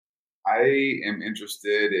I am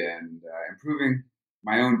interested in improving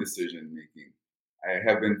my own decision making. I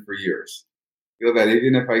have been for years. Feel that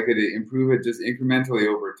even if I could improve it just incrementally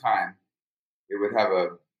over time, it would have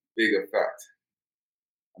a big effect.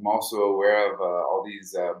 I'm also aware of all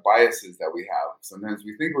these biases that we have. Sometimes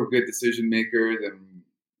we think we're good decision makers,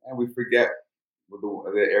 and we forget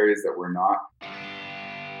the areas that we're not.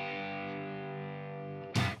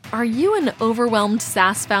 Are you an overwhelmed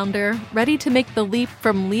SaaS founder ready to make the leap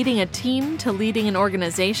from leading a team to leading an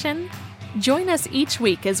organization? Join us each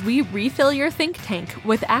week as we refill your think tank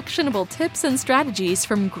with actionable tips and strategies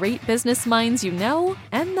from great business minds you know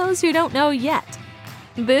and those you don't know yet.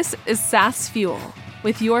 This is SaaS Fuel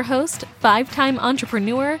with your host, 5-time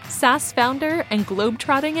entrepreneur, SaaS founder, and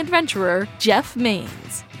globetrotting adventurer, Jeff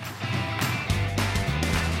Maines.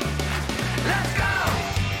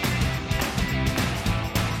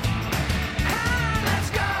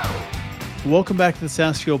 Welcome back to the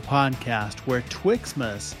SaaS Fuel podcast, where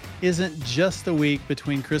Twixmas isn't just the week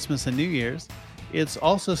between Christmas and New Year's. It's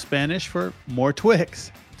also Spanish for more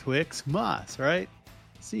Twix. Twixmas, right?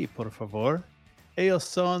 Sí, por favor. Ellos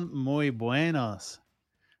son muy buenos.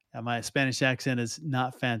 Now, my Spanish accent is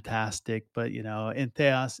not fantastic, but, en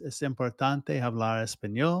Tejas es importante hablar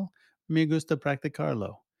español. Me gusta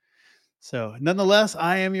practicarlo. So, nonetheless,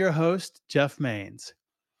 I am your host, Jeff Maines.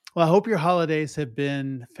 Well, I hope your holidays have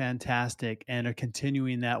been fantastic and are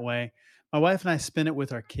continuing that way. My wife and I spend it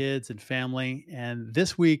with our kids and family, and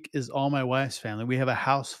this week is all my wife's family. We have a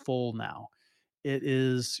house full now. It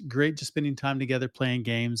is great just spending time together, playing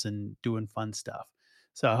games and doing fun stuff.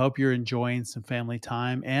 So I hope you're enjoying some family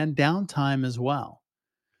time and downtime as well.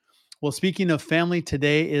 Well, speaking of family,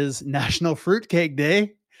 today is National Fruitcake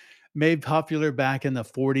Day. Made popular back in the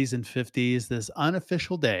 40s and 50s, this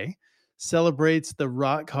unofficial day celebrates the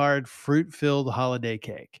rock-hard, fruit-filled holiday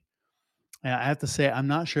cake. I have to say, I'm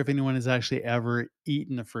not sure if anyone has actually ever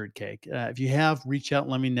eaten a fruitcake. If you have, reach out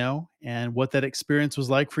and let me know and what that experience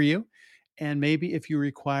was like for you, and maybe if you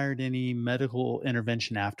required any medical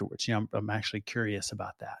intervention afterwards. I'm actually curious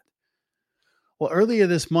about that. Well, earlier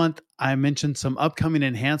this month, I mentioned some upcoming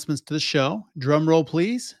enhancements to the show. Drum roll,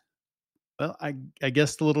 please. Well, I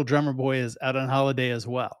guess the little drummer boy is out on holiday as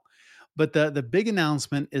well. But the big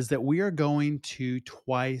announcement is that we are going to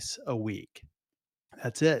twice a week.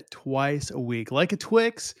 That's it, twice a week. Like a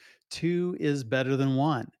Twix, 2 is better than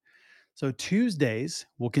 1. So Tuesdays,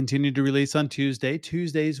 we'll continue to release on Tuesday.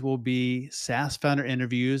 Tuesdays will be SaaS founder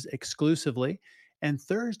interviews exclusively. And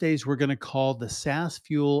Thursdays, we're going to call the SaaS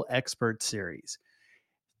Fuel Expert Series.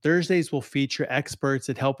 Thursdays will feature experts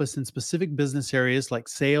that help us in specific business areas like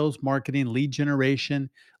sales, marketing, lead generation,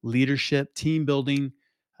 leadership, team building,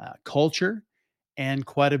 culture, and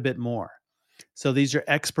quite a bit more. So these are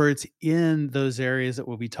experts in those areas that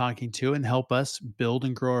we'll be talking to and help us build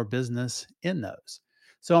and grow our business in those.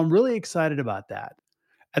 So I'm really excited about that.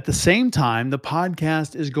 At the same time, the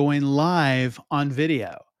podcast is going live on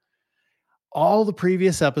video. All the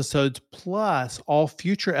previous episodes plus all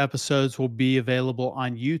future episodes will be available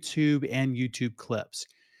on YouTube and YouTube clips.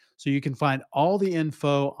 So you can find all the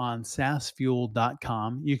info on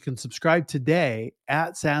saasfuel.com. You can subscribe today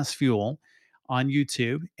at SaaSfuel on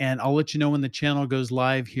YouTube, and I'll let you know when the channel goes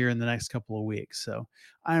live here in the next couple of weeks. So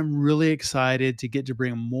I'm really excited to get to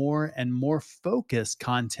bring more and more focused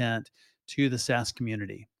content to the SaaS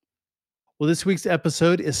community. Well, this week's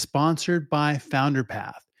episode is sponsored by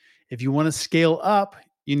FounderPath. If you want to scale up,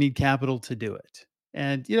 you need capital to do it.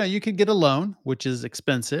 And, you could get a loan, which is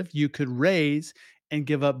expensive. You could raise and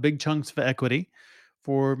give up big chunks of equity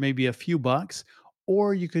for maybe a few bucks,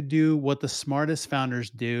 or you could do what the smartest founders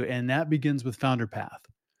do, and that begins with FounderPath.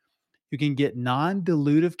 You can get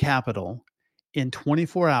non-dilutive capital in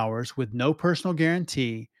 24 hours with no personal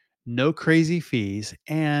guarantee, no crazy fees,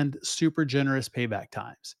 and super generous payback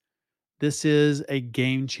times. This is a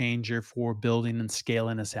game changer for building and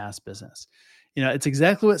scaling a SaaS business. It's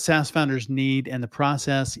exactly what SaaS founders need, and the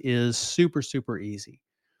process is super, super easy.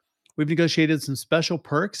 We've negotiated some special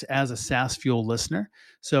perks as a SaaS Fuel listener.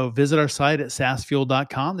 So visit our site at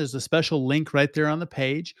saasfuel.com. There's a special link right there on the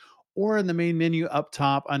page or in the main menu up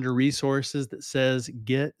top under resources that says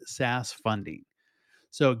Get SaaS Funding.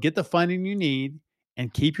 So get the funding you need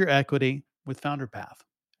and keep your equity with FounderPath.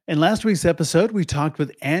 In last week's episode, we talked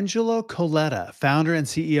with Angelo Coletta, founder and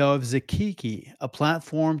CEO of Zakiki, a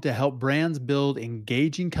platform to help brands build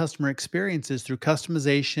engaging customer experiences through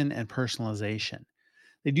customization and personalization.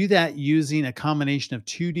 They do that using a combination of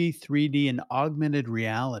 2D, 3D, and augmented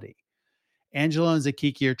reality. Angelo and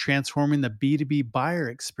Zakiki are transforming the B2B buyer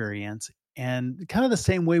experience, and kind of the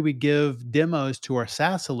same way we give demos to our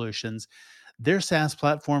SaaS solutions, Their SaaS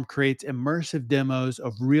platform creates immersive demos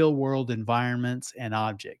of real world environments and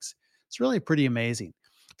objects. It's really pretty amazing.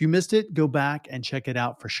 If you missed it, go back and check it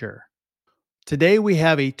out for sure. Today, we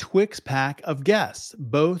have a Twix pack of guests.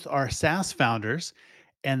 Both are SaaS founders,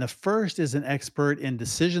 and the first is an expert in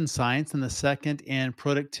decision science, and the second in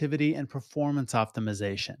productivity and performance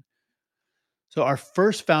optimization. So, our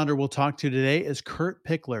first founder we'll talk to today is Kurt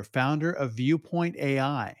Pichler, founder of Viewpoint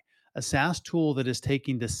AI, a SaaS tool that is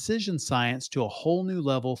taking decision science to a whole new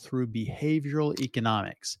level through behavioral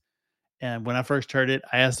economics. And when I first heard it,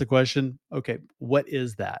 I asked the question, okay, what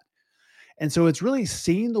is that? And so it's really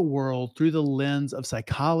seeing the world through the lens of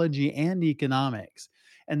psychology and economics.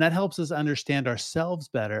 And that helps us understand ourselves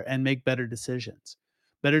better and make better decisions.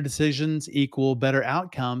 Better decisions equal better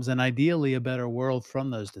outcomes and ideally a better world from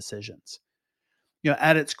those decisions.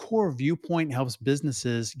 At its core, Viewpoint helps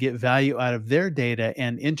businesses get value out of their data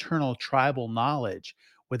and internal tribal knowledge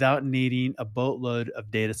without needing a boatload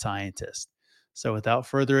of data scientists. So without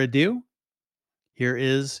further ado, here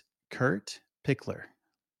is Kurt Pichler.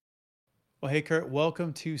 Well, hey, Kurt,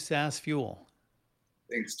 welcome to SaaS Fuel.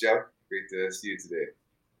 Thanks, Jeff. Great to see you today.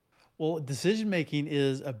 Well, decision making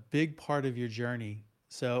is a big part of your journey.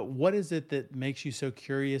 So, what is it that makes you so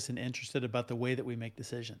curious and interested about the way that we make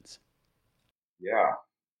decisions? Yeah,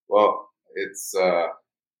 well, it's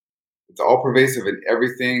all pervasive in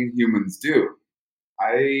everything humans do.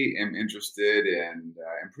 I am interested in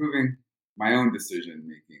improving my own decision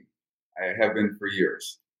making. I have been for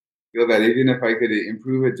years. Feel that even if I could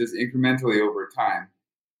improve it just incrementally over time,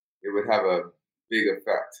 it would have a big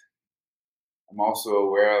effect. I'm also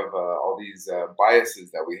aware of all these biases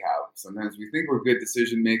that we have. Sometimes we think we're good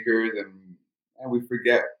decision makers, and we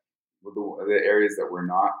forget the areas that we're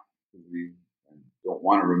not because we don't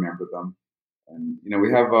want to remember them. And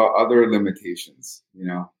we have other limitations.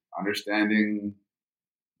 Understanding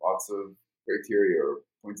lots of criteria or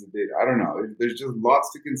points of data. I don't know. There's just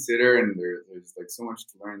lots to consider, and there's like so much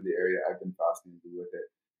to learn in the area. I've been fascinated with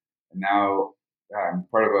it, and now I'm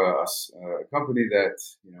part of a company that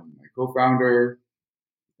my co-founder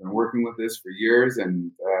has been working with this for years,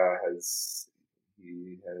 and has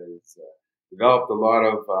developed a lot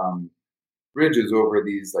of bridges over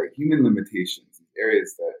these like human limitations, these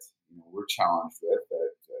areas that we're challenged with that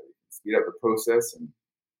speed up the process, and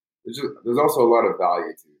there's also a lot of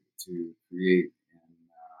value to create, and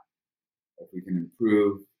if we can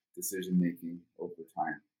improve decision making over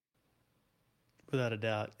time. Without a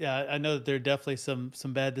doubt. Yeah, I know that there are definitely some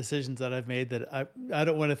bad decisions that I've made that I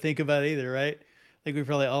don't want to think about either, right? I think we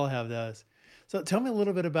probably all have those. So tell me a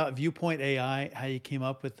little bit about Viewpoint AI, how you came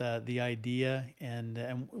up with the idea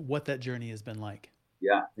and what that journey has been like.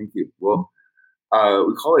 Yeah, thank you. Well,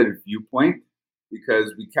 we call it a viewpoint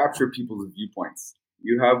because we capture people's viewpoints.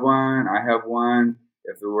 You have one, I have one.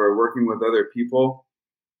 If we're working with other people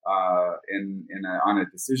on a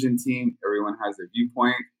decision team, everyone has a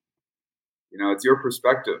viewpoint. It's your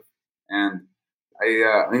perspective, and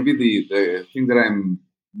I maybe the thing that I'm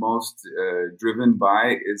most driven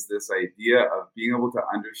by is this idea of being able to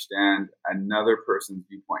understand another person's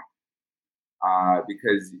viewpoint,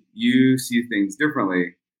 because you see things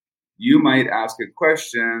differently. You might ask a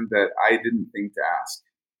question that I didn't think to ask,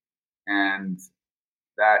 and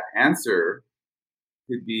that answer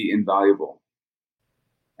could be invaluable.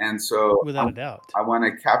 And so, without a doubt, I want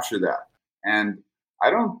to capture that, and I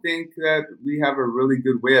don't think that we have a really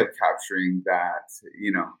good way of capturing that,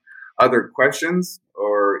 other questions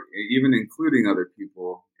or even including other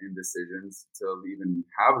people in decisions to even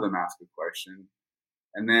have them ask a question.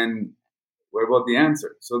 And then what about the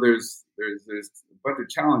answer? So there's a bunch of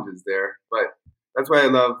challenges there, but that's why I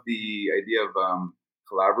love the idea of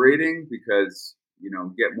collaborating, because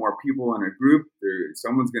get more people in a group.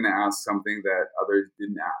 Someone's going to ask something that others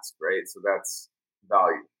didn't ask, right? So that's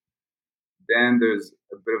value. Then there's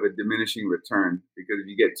a bit of a diminishing return, because if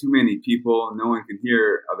you get too many people, no one can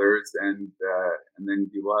hear others, and then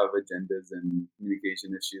people have agendas and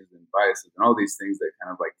communication issues and biases and all these things that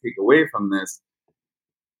kind of like take away from this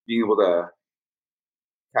being able to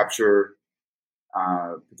capture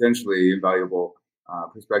potentially invaluable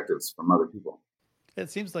perspectives from other people. It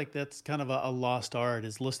seems like that's kind of a lost art,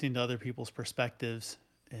 is listening to other people's perspectives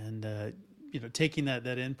and taking that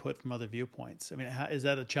input from other viewpoints. I mean, is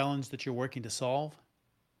that a challenge that you're working to solve?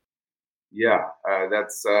 Yeah,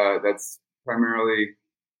 that's primarily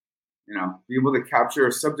be able to capture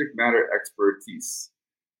subject matter expertise.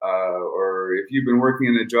 Or if you've been working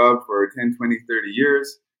in a job for 10, 20, 30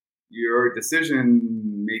 years, your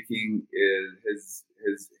decision making has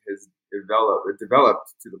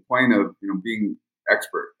developed to the point of being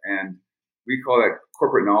expert. And we call that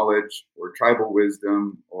corporate knowledge or tribal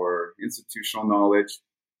wisdom or institutional knowledge.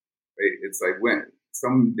 Right? It's like when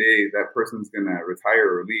someday that person's going to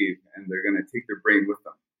retire or leave, and they're going to take their brain with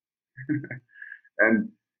them. And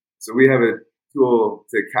so we have a tool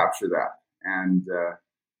to capture that. And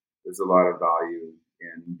there's a lot of value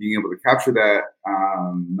in being able to capture that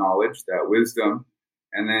knowledge, that wisdom,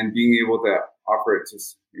 and then being able to offer it to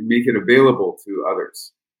make it available to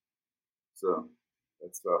others. So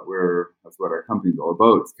that's what our company's all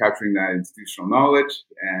about. It's capturing that institutional knowledge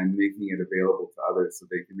and making it available to others so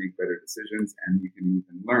they can make better decisions, and you can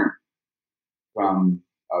even learn from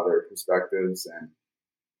other perspectives. And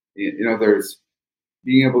there's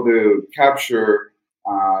being able to capture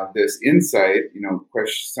this insight.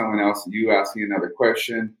 Question someone else, you asking another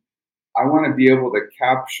question. I want to be able to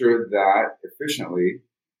capture that efficiently,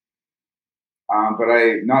 but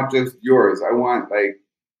not just yours. I want like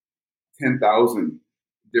 10,000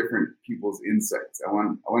 different people's insights. I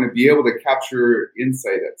want to be able to capture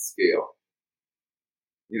insight at scale.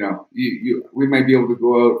 We might be able to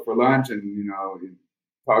go out for lunch and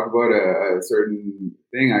talk about a certain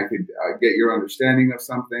thing. I could get your understanding of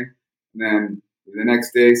something, and then the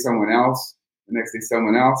next day someone else, the next day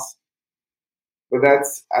someone else. But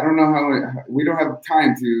I don't know how we don't have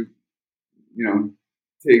time to,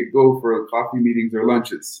 go for coffee meetings or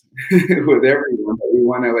lunches with everyone that we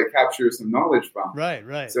want to capture some knowledge from.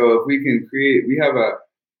 Right. So if we can we have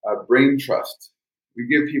a brain trust. We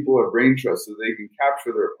give people a brain trust so they can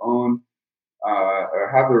capture their own,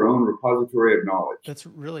 or have their own repository of knowledge. That's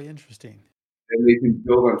really interesting. And they can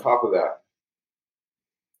build on top of that.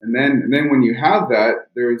 And then when you have that,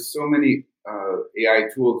 there's so many AI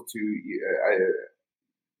tools to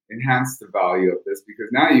enhance the value of this, because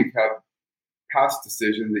now you have past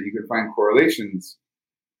decisions that you can find correlations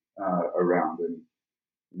around, and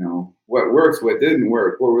what works, what didn't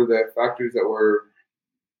work, what were the factors that were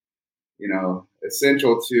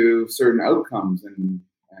essential to certain outcomes, and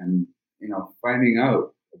finding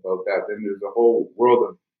out about that. Then there's a whole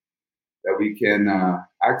world that we can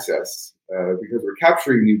access because we're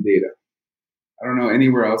capturing new data. I don't know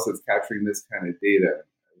anywhere else that's capturing this kind of data.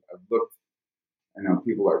 I've looked, I know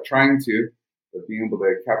people are trying to, but being able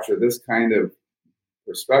to capture this kind of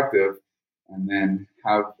perspective and then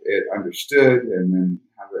have it understood, and then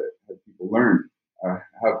have people learn,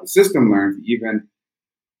 have the system learn to even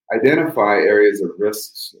identify areas of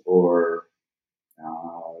risks or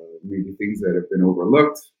maybe things that have been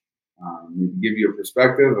overlooked, maybe give you a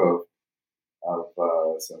perspective of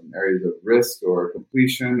some areas of risk or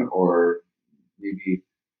completion, or maybe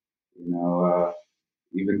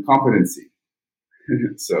even competency.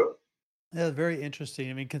 So yeah, very interesting.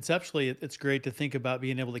 I mean, conceptually, it's great to think about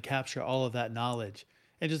being able to capture all of that knowledge.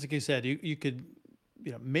 And just like you said, you could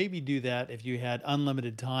maybe do that if you had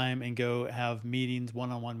unlimited time and go have meetings,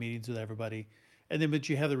 one-on-one meetings with everybody. And then, but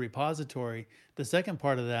you have the repository. The second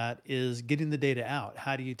part of that is getting the data out.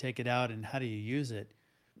 How do you take it out and how do you use it?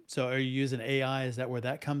 So are you using AI? Is that where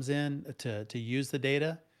that comes in to use the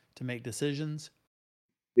data to make decisions?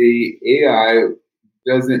 The AI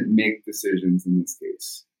doesn't make decisions in this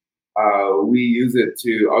case. We use it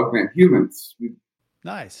to augment humans.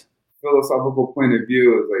 Nice. Philosophical point of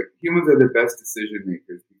view is like humans are the best decision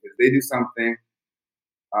makers because they do something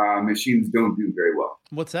machines don't do very well.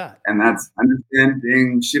 What's that? And that's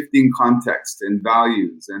understanding shifting context and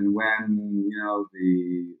values, and when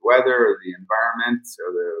the weather or the environment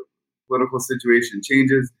or the political situation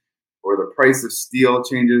changes, or the price of steel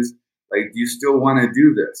changes. Like, do you still want to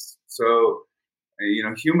do this? So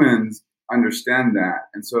humans understand that,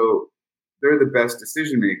 and so they're the best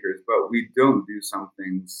decision makers. But we don't do some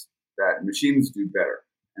things that machines do better,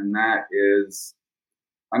 and that is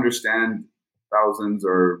understand thousands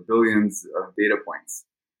or billions of data points,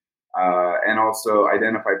 and also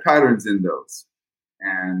identify patterns in those.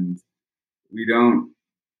 And we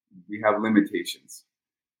have limitations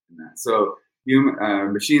in that. So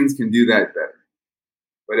machines can do that better.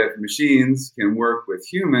 But if machines can work with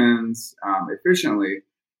humans efficiently,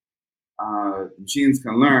 machines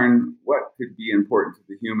can learn what could be important to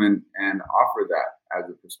the human and offer that as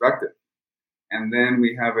a perspective. And then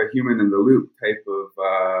we have a human in the loop type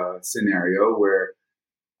of scenario where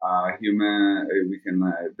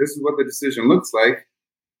this is what the decision looks like,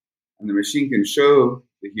 and the machine can show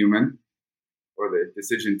the human or the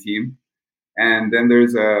decision team, and then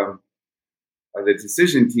there's the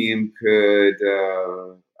decision team could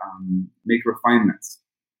make refinements.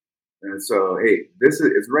 And so, hey, this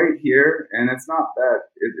is right here, and it's not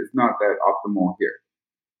that optimal here.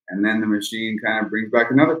 And then the machine kind of brings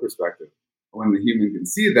back another perspective. When the human can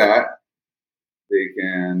see that, they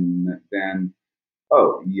can then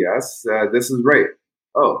Oh, yes, this is right.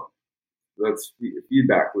 Oh, let's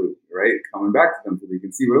feedback loop, right? Coming back to them so they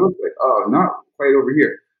can see what it looks like. Oh, not quite over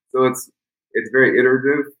here. So it's very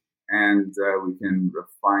iterative, and we can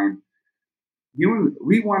refine.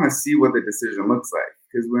 We want to see what the decision looks like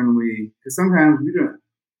because sometimes we don't.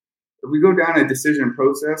 If we go down a decision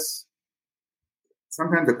process,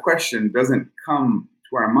 sometimes a question doesn't come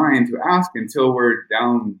to our mind to ask until we're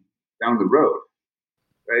down the road,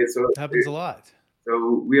 right? Happens a lot.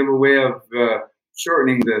 So we have a way of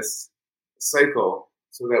shortening this cycle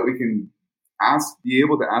so that we can be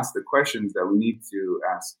able to ask the questions that we need to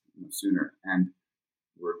ask sooner, and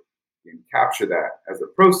we can capture that as a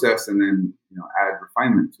process, and then add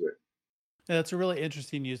refinement to it. Yeah, that's a really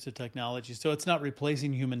interesting use of technology. So it's not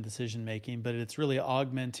replacing human decision making, but it's really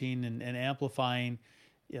augmenting and amplifying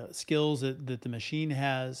skills that the machine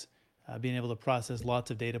has, being able to process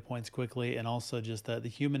lots of data points quickly, and also just the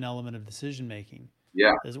human element of decision making.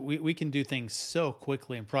 Yeah. As we can do things so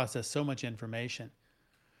quickly and process so much information.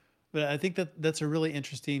 But I think that's a really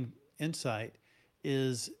interesting insight,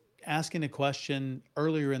 is asking a question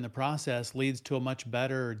earlier in the process leads to a much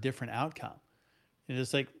better or different outcome. And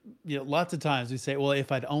it's like, lots of times we say, well,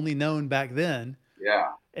 if I'd only known back then,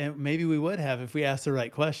 Yeah. and maybe we would have if we asked the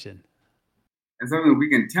right question. And something we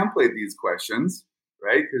can template these questions,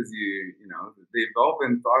 right? Because they've all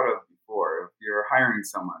been thought of before. If you're hiring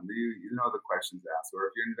someone, you know the questions to ask, or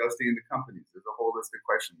if you're investing into companies, there's a whole list of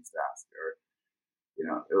questions to ask. Or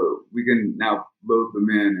we can now load them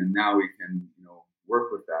in, and now we can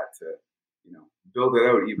work with that to build it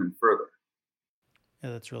out even further.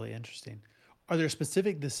 Yeah, that's really interesting. Are there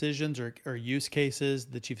specific decisions or use cases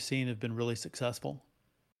that you've seen have been really successful?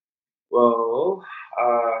 Well,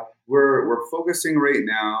 we're focusing right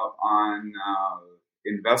now on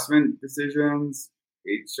investment decisions,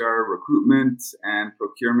 HR, recruitment, and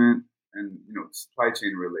procurement, and supply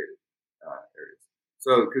chain related areas.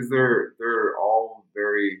 So because they're all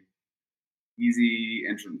very easy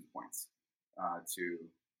entrance points to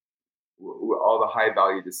all the high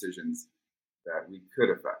value decisions that we could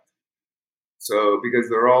affect. So because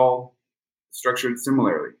they're all structured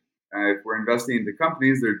similarly. If we're investing into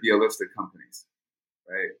companies, there'd be a list of companies,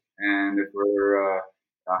 right? And if we're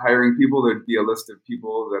hiring people, there'd be a list of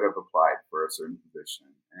people that have applied for a certain position.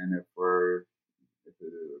 And if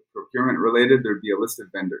it's procurement related, there'd be a list of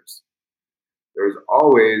vendors. There's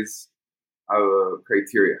always a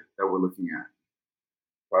criteria that we're looking at: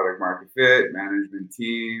 product market fit, management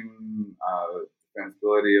team,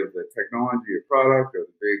 defensibility of the technology or product or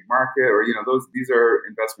the big market, or these are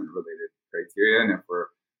investment related criteria. And if we're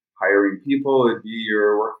hiring people, it'd be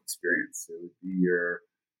your work experience, it would be your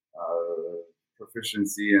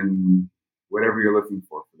proficiency in whatever you're looking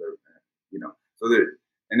for the so that.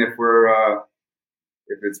 And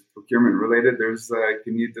if it's procurement related, there's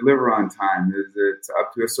can you deliver on time? Is it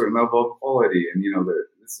up to a certain level of quality? And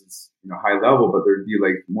this is high level, but there'd be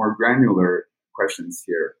like more granular questions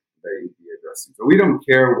here that you'd be addressing. So we don't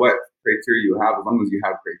care what criteria you have as long as you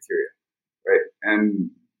have criteria, right? And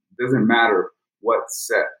it doesn't matter what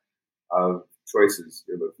set of choices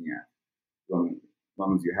you're looking at, as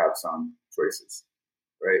long as you have some choices,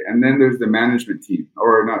 right? And then there's the management team,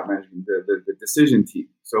 or not management, the decision team.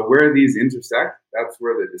 So where these intersect, that's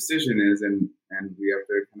where the decision is, and we have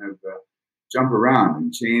to kind of jump around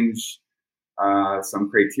and change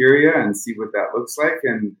some criteria and see what that looks like,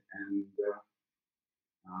 and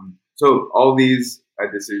so all these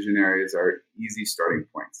decision areas are easy starting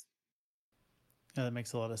points. Yeah, that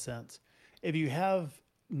makes a lot of sense. If you have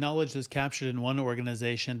knowledge that's captured in one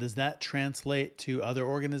organization, does that translate to other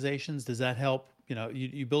organizations? Does that help?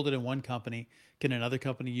 You build it in one company. Can another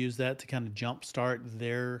company use that to kind of jumpstart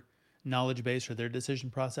their knowledge base or their decision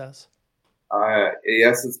process?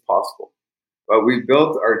 Yes, it's possible. But we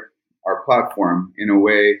built our platform in a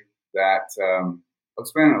way that I'll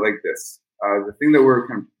explain it like this. The thing that we're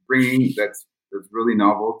kind of bringing that's really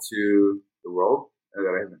novel to the world that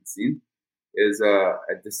I haven't seen is a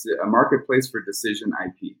marketplace for decision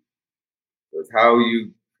IP. So it's how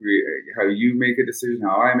you make a decision,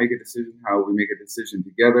 how I make a decision, how we make a decision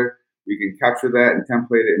together. We can capture that and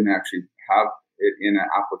template it and actually have it in an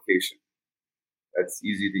application that's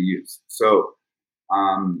easy to use. So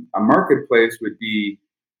a marketplace would be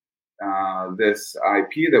this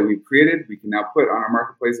IP that we've created. We can now put on our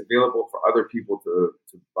marketplace, available for other people to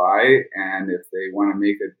buy. And if they want to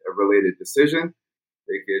make a related decision,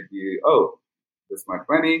 they could be, oh, this much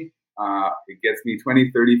money, it gets me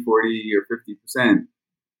 20, 30, 40, or 50%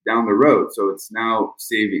 down the road. So it's now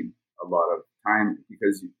saving a lot of time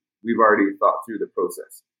because we've already thought through the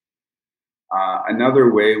process.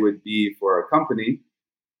 Another way would be for a company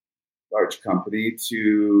large company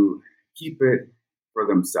to keep it for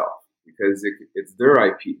themselves because it's their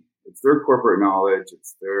IP, it's their corporate knowledge,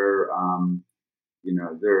 it's their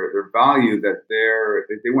their value that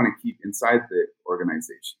they want to keep inside the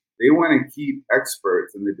organization. They want to keep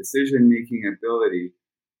experts and the decision-making ability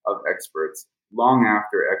of experts long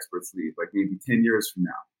after experts leave, like maybe 10 years from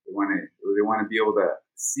now. They want to be able to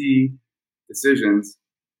see decisions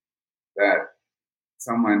that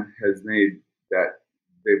someone has made that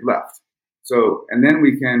they've left. So, and then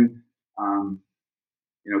we can,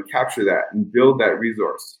 capture that and build that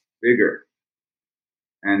resource bigger,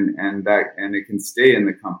 and it can stay in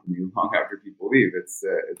the company long after people leave. That's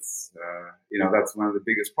one of the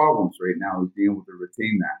biggest problems right now is being able to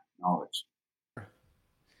retain that knowledge.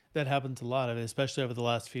 That happens a lot, especially over the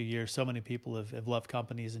last few years. So many people have left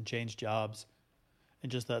companies and changed jobs,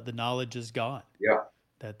 and just the knowledge is gone. Yeah,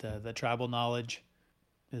 that tribal knowledge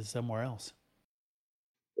is somewhere else.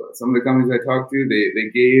 Some of the companies I talked to, they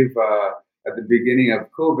gave at the beginning of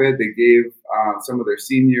COVID, they gave some of their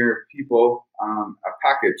senior people a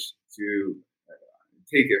package to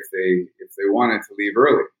take if they wanted to leave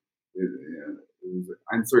early. It was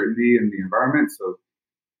uncertainty in the environment, so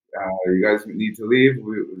you guys need to leave.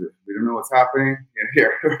 We don't know what's happening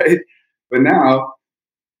here, right? But now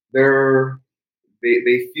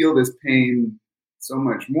they feel this pain so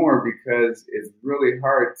much more because it's really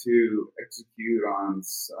hard to execute on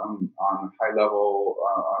high level,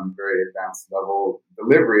 on very advanced level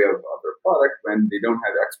delivery of their product when they don't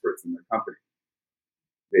have experts in their company.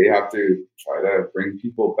 They have to try to bring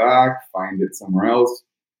people back, find it somewhere else.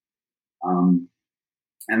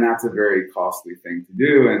 And that's a very costly thing to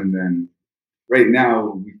do. And then right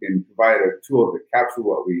now we can provide a tool to capture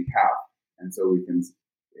what we have. And so we can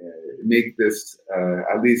make this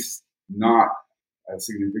at least not a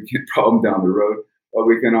significant problem down the road, but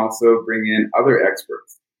we can also bring in other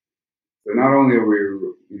experts. So not only are we,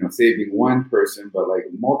 saving one person, but like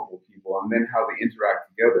multiple people, and then how they interact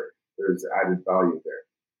together. There's added value there.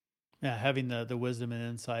 Yeah, having the wisdom and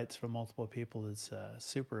insights from multiple people is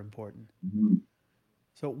super important. Mm-hmm.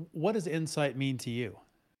 So what does insight mean to you?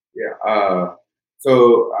 Yeah.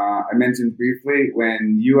 So I mentioned briefly,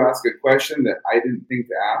 when you ask a question that I didn't think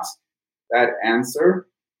to ask, that answer,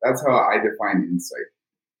 that's how I define insight.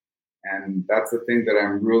 And that's the thing that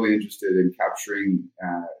I'm really interested in capturing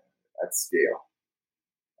at scale.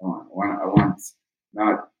 I want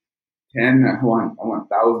not 10, I want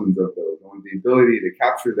thousands of those. I want the ability to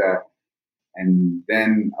capture that. And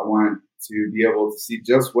then I want to be able to see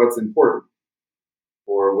just what's important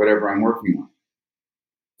for whatever I'm working on.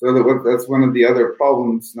 So that's one of the other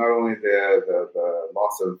problems, not only the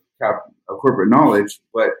loss of corporate knowledge,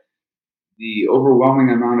 but the overwhelming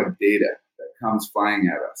amount of data that comes flying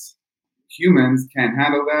at us. Humans can't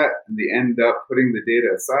handle that, and they end up putting the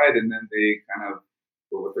data aside, and then they kind of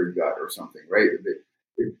go with their gut or something, right?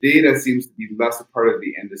 The data seems to be less a part of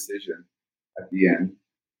the end decision at the end.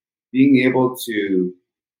 Being able to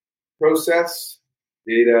process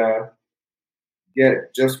data,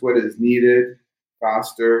 get just what is needed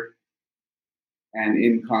faster and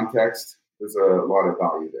in context, there's a lot of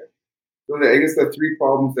value there. So I guess the three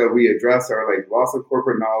problems that we address are like loss of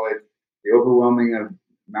corporate knowledge, the overwhelming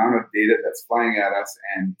amount of data that's flying at us,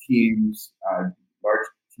 and teams, large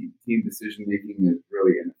team decision making is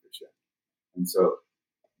really inefficient. And so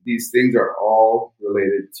these things are all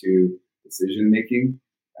related to decision making,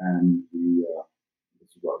 and this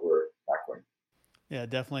is what we're tackling. Yeah,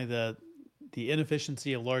 definitely the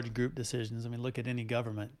inefficiency of large group decisions. I mean, look at any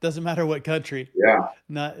government. Doesn't matter what country.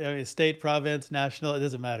 Yeah. State, province, national. It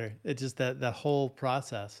doesn't matter. It's just that whole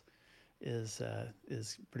process is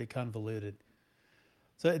pretty convoluted.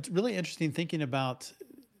 So it's really interesting thinking about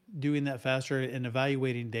doing that faster and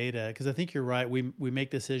evaluating data, because I think you're right. We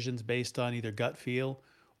make decisions based on either gut feel,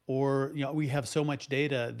 or we have so much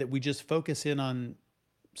data that we just focus in on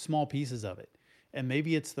small pieces of it. And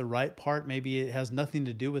maybe it's the right part, maybe it has nothing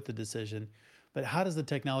to do with the decision. But how does the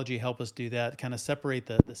technology help us do that, kind of separate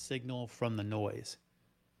the signal from the noise?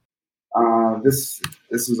 This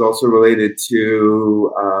is also related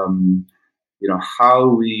to how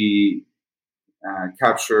we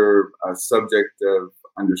capture a subject of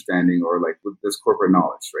understanding, or like with this corporate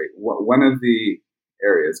knowledge, right? One of the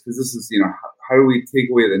areas, because this is how do we take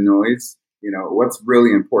away the noise? What's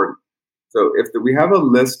really important. So if we have a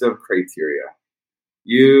list of criteria.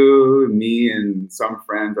 You, me, and some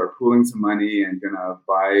friends are pooling some money and gonna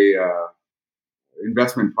buy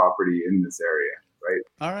investment property in this area, right?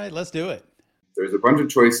 All right, let's do it. There's a bunch of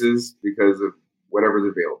choices because of whatever's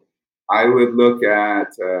available. I would look at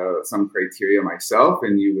some criteria myself,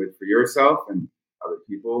 and you would for yourself, and other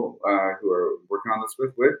people who are working on this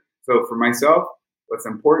with. So for myself, what's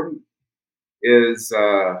important is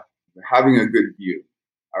having a good view.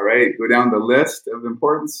 All right, go down the list of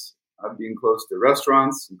importance of being close to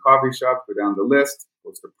restaurants and coffee shops. Go down the list.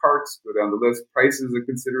 Close to parks. Go down the list. Price is a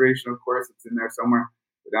consideration, of course. It's in there somewhere.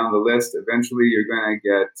 Go down the list. Eventually, you're going to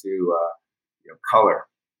get to color.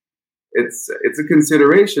 It's a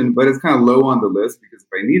consideration, but it's kind of low on the list because if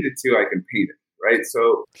I needed to, I can paint it, right?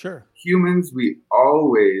 So sure, humans, we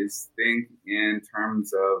always think in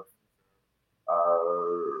terms of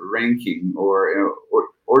ranking or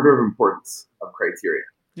order of importance of criteria.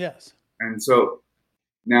 Yes. And so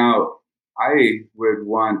now I would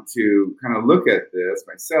want to kind of look at this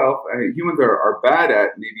myself. I think humans are bad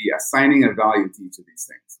at maybe assigning a value to each of these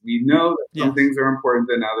things. We know that some things are important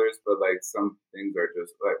than others, but like some things are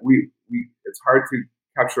just like it's hard to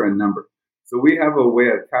capture a number. So we have a way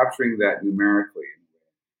of capturing that numerically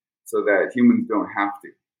so that humans don't have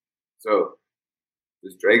to. So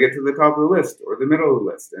just drag it to the top of the list or the middle of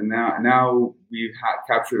the list. And now we've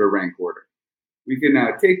captured a rank order. We can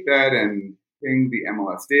now take that and ping the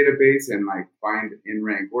MLS database and like find in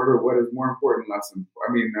rank order what is more important, less important.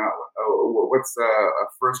 I mean, what's a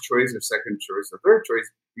first choice or second choice or third choice,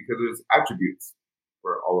 because there's attributes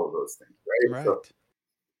for all of those things, right? So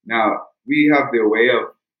now we have the way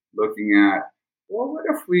of looking at, well, what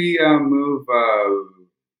if we move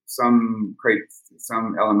some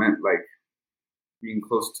element like being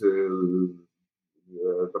close to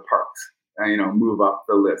the parks, move up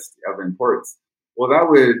the list of importance. Well, that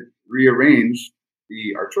would rearrange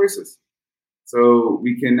our choices. So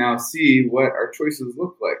we can now see what our choices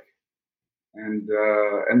look like. And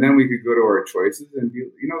then we could go to our choices and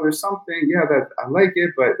be, there's something, that I like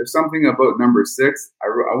it, but there's something about number 6.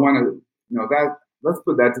 I want to, that, let's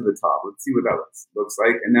put that to the top. Let's see what that looks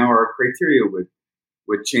like. And now our criteria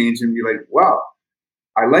would change and be like, wow,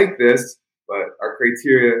 I like this, but our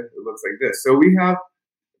criteria looks like this. So we have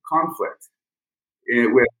conflict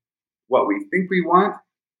with what we think we want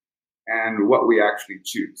and what we actually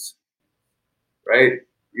choose, right?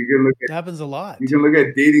 You can look at, it happens a lot. You can look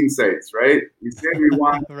at dating sites, right? We say we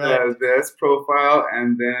want right. This profile,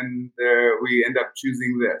 and then we end up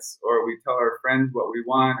choosing this, or we tell our friends what we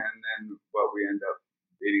want, and then what we end up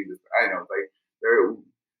dating this. I know,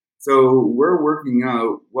 so we're working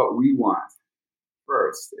out what we want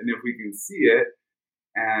first, and if we can see it,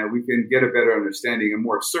 and we can get a better understanding and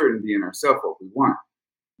more certainty in ourselves what we want.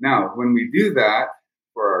 Now, when we do that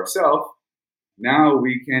for ourselves, now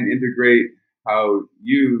we can integrate how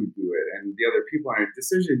you do it, and the other people on our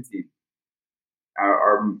decision team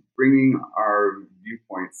are bringing our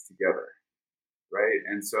viewpoints together, right?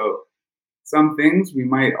 And so some things we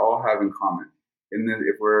might all have in common. And then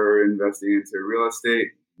if we're investing into real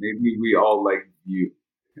estate, maybe we all like view,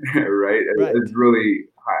 right? It's really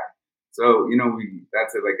high. So,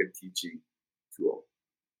 that's like a teaching tool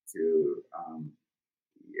to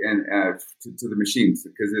to the machines,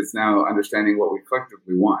 because it's now understanding what we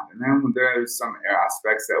collectively want. And then there's some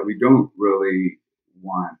aspects that we don't really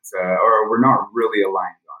want or we're not really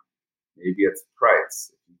aligned on. Maybe it's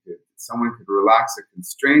price. Someone could relax a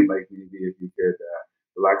constraint, like maybe if you could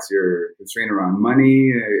relax your constraint around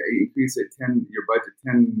money, increase your budget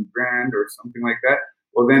 10 grand or something like that.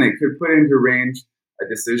 Well, then it could put into range a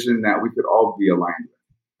decision that we could all be aligned with,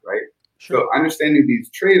 right? Sure. So understanding these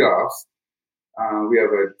trade-offs, we have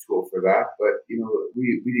a tool for that, but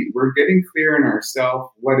we're getting clear in ourselves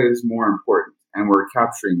what is more important, and we're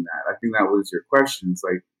capturing that. I think that was your question. It's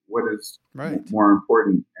like, what is more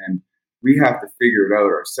important? And we have to figure it out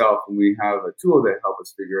ourselves, and we have a tool that helps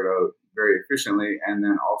us figure it out very efficiently, and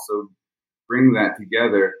then also bring that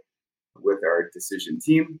together with our decision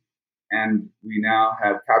team. And we now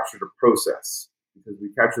have captured a process. Because we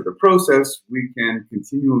capture the process, we can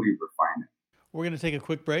continually refine it. We're going to take a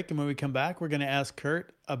quick break, and when we come back, we're going to ask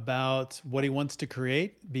Kurt about what he wants to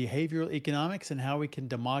create, behavioral economics, and how we can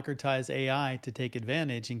democratize AI to take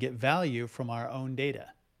advantage and get value from our own data.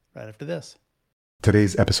 Right after this.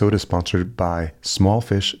 Today's episode is sponsored by Small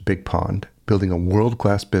Fish, Big Pond, building a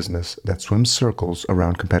world-class business that swims circles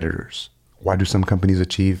around competitors. Why do some companies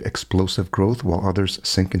achieve explosive growth while others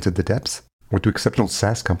sink into the depths? What do exceptional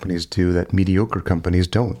SaaS companies do that mediocre companies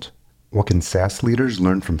don't? What can SaaS leaders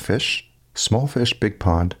learn from fish? Small Fish, Big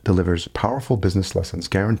Pond delivers powerful business lessons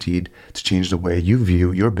guaranteed to change the way you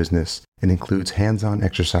view your business and includes hands-on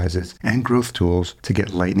exercises and growth tools to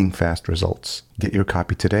get lightning-fast results. Get your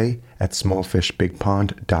copy today at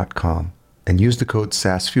smallfishbigpond.com and use the code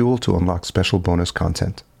SaaSfuel to unlock special bonus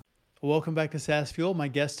content. Welcome back to SaaS Fuel. My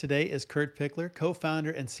guest today is Kurt Pichler,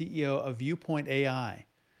 co-founder and CEO of Viewpoint AI.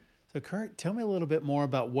 So Kurt, tell me a little bit more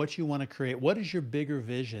about what you want to create. What is your bigger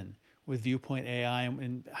vision with Viewpoint AI,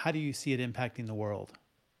 and how do you see it impacting the world?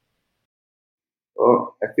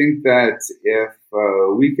 Well, I think that if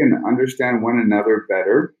we can understand one another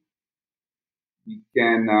better, we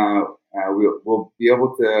can we'll be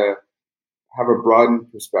able to have a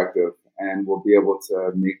broadened perspective, and we'll be able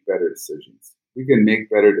to make better decisions. If we can make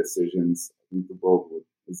better decisions, I think the world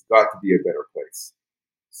has got to be a better place.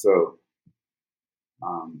 So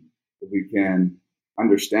if we can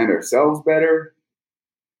understand ourselves better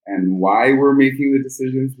and why we're making the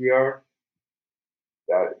decisions we are,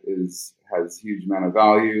 that has huge amount of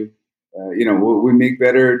value. We make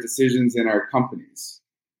better decisions in our companies.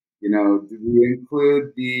 Do we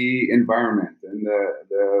include the environment and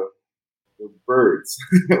the birds,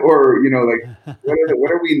 or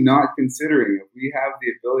what are we not considering? If we have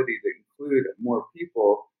the ability to include more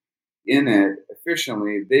people in it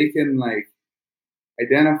efficiently, they can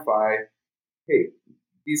identify, hey,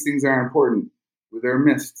 these things are important. They're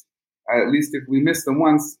missed. At least if we miss them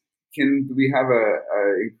once, can we have a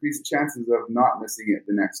increased chances of not missing it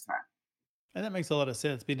the next time? And that makes a lot of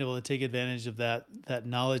sense, being able to take advantage of that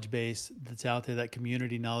knowledge base that's out there, that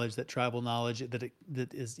community knowledge, that tribal knowledge that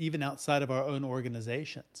is even outside of our own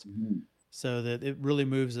organizations, so that it really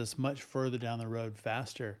moves us much further down the road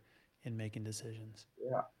faster in making decisions.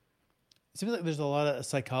 Yeah. It seems like there's a lot of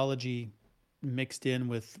psychology mixed in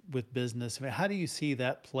with business. I mean, how do you see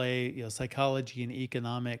that play, psychology and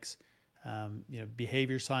economics,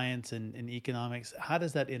 behavior science and economics? How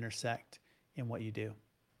does that intersect in what you do?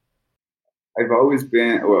 I've always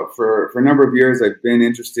been, for a number of years, I've been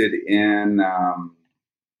interested in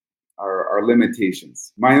our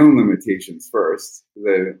limitations, my own limitations first.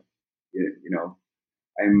 I'm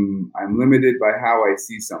limited by how I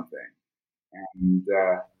see something, and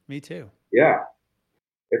me too. Yeah,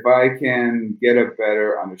 if I can get a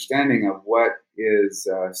better understanding of what is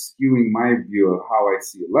skewing my view of how I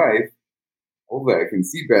see life, hopefully I can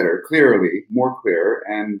see better, more clear,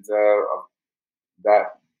 and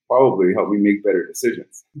that probably help me make better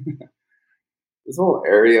decisions. This whole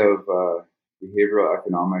area of behavioral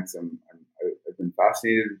economics, I've been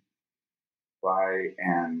fascinated by,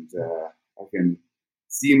 and I can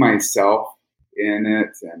see myself in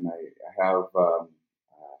it, and I have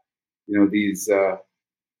these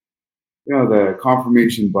the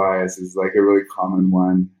confirmation bias is like a really common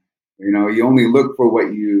one. You only look for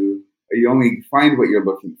you only find what you're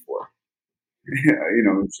looking for.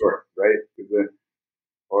 In short, right?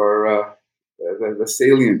 Or the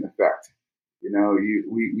salient effect.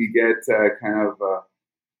 We get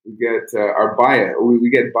we get our bias. We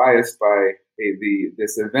get biased by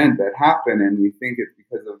this event that happened, and we think it's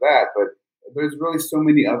because of that. But there's really so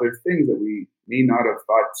many other things that we may not have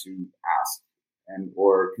thought to ask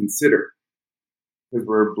or consider, because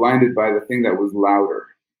we're blinded by the thing that was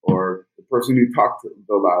louder, or the person who talked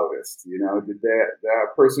the loudest. Did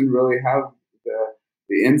that person really have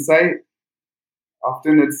the insight?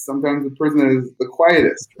 Often it's sometimes the person that is the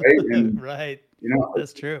quietest, right? And, right.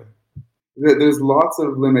 That's true. There's lots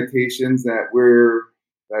of limitations that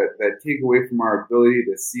that take away from our ability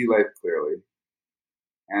to see life clearly.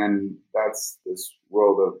 And that's this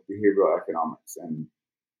world of behavioral economics. And,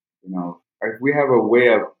 if we have a way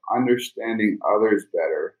of understanding others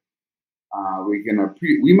better,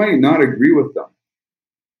 we might not agree with them,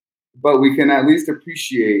 but we can at least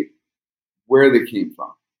appreciate where they came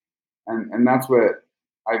from. And that's what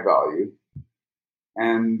I value.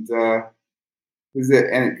 And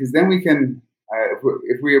because then we can, if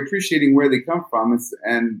we're appreciating where they come from, it's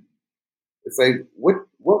like, what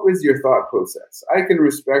was your thought process? I can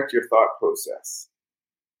respect your thought process.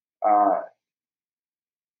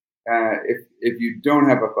 If you don't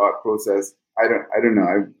have a thought process, I don't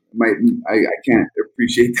know. I can't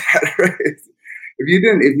appreciate that, right? If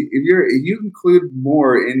you include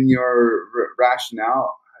more in your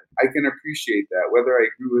rationale, I can appreciate that, whether I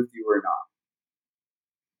agree with you or not,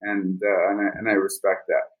 and I respect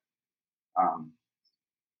that.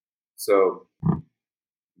 So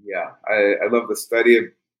yeah, I love the study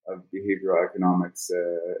of behavioral economics.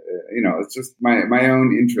 It's just my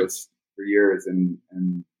own interest for years, and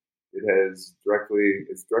it's directly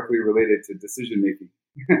related to decision making.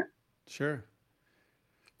 Sure.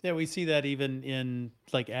 Yeah, we see that even in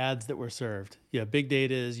like ads that were served. Yeah, big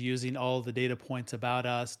data is using all the data points about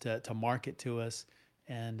us to market to us,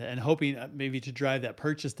 and hoping maybe to drive that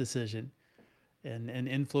purchase decision and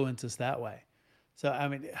influence us that way. So, I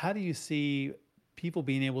mean, how do you see people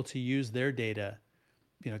being able to use their data,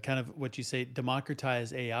 kind of what you say,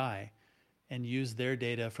 democratize AI and use their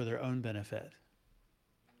data for their own benefit?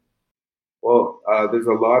 Well, there's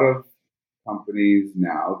a lot of companies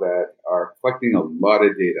now that are collecting a lot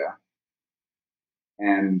of data,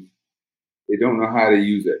 and they don't know how to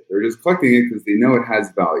use it. They're just collecting it because they know it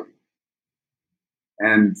has value.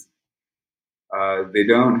 And they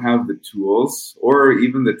don't have the tools or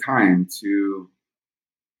even the time to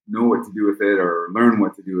know what to do with it or learn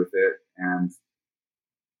what to do with it. And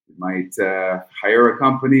they might hire a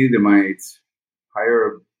company. They might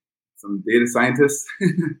hire some data scientists,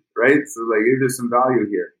 right? So like, there's some value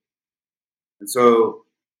here. And so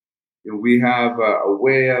we have a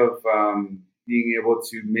way of being able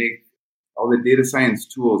to make all the data science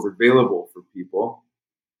tools available for people,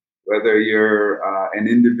 whether you're an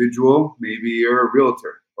individual, maybe you're a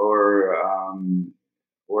realtor, or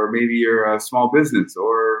maybe you're a small business,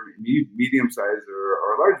 or medium-sized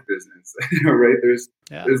or large business, right?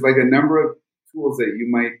 There's like a number of tools that you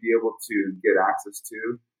might be able to get access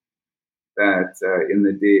to that in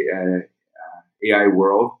the AI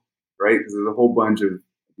world, right? Because there's a whole bunch of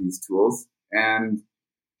these tools,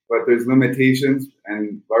 but there's limitations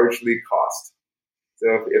and largely cost.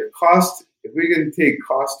 So if we can take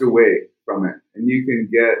cost away from it, and you can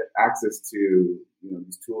get access to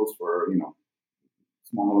these tools for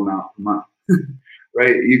small amount per month,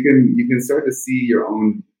 right? You can start to see your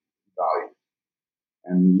own value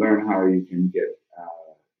and learn how you can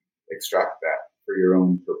extract that for your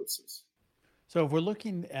own purposes. So if we're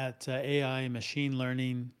looking at AI, machine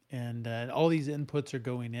learning, and all these inputs are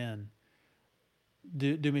going in,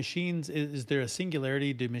 do machines, is there a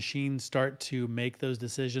singularity? Do machines start to make those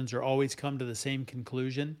decisions or always come to the same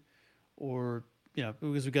conclusion? Or,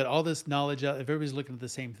 because we've got all this knowledge out, if everybody's looking at the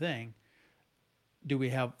same thing, do we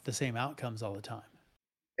have the same outcomes all the time?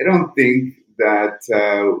 I don't think that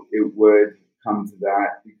it would come to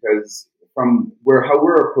that, because from how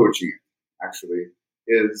we're approaching it, actually,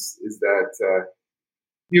 is that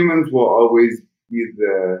humans will always be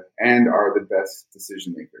are the best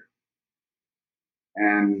decision maker.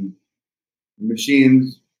 And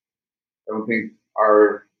machines, I don't think,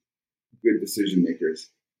 are good decision makers.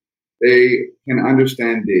 They can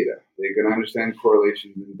understand data. They can understand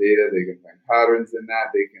correlations in data. They can find patterns in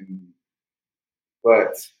that.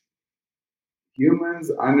 But humans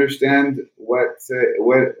understand what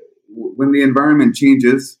when the environment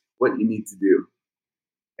changes, what you need to do.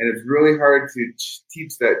 And it's really hard to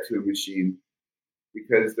teach that to a machine,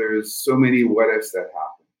 because there's so many what ifs that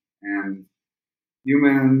happen. And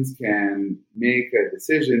humans can make a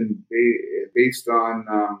decision based on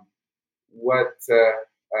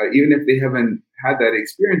even if they haven't had that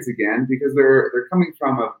experience again, because they're coming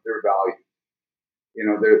from their value.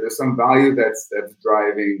 There's some value that's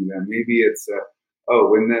driving them. Maybe it's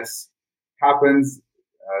when this happens,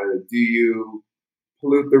 do you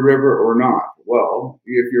pollute the river or not? Well,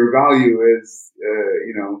 if your value is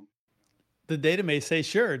the data may say,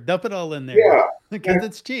 sure, dump it all in there. Yeah, because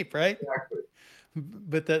it's cheap, right? Exactly.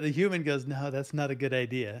 But the human goes, no, that's not a good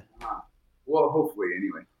idea. Well, hopefully,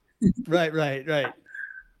 anyway. Right.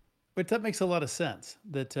 But that makes a lot of sense.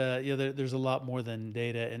 That there's a lot more than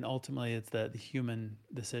data, and ultimately, it's the human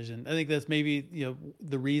decision. I think that's maybe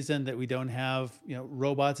the reason that we don't have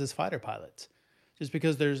robots as fighter pilots, just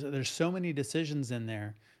because there's so many decisions in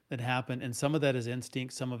there that happen, and some of that is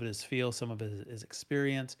instinct, some of it is feel, some of it is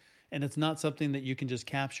experience, and it's not something that you can just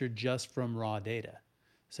capture just from raw data.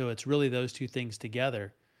 So it's really those two things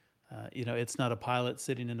together. It's not a pilot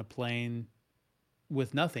sitting in a plane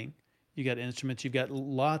with nothing. You got instruments, you've got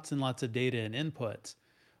lots and lots of data and inputs,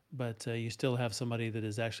 but you still have somebody that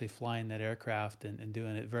is actually flying that aircraft and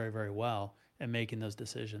doing it very, very well and making those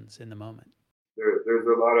decisions in the moment. There's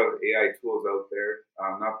a lot of AI tools out there,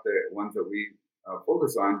 not the ones that we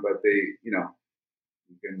focus on, but you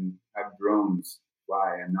can have drones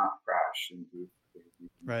fly and not crash into things.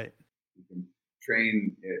 Right. You can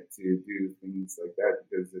train it to do things like that,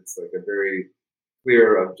 because it's like a very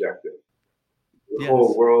clear objective. The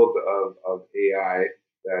whole world of AI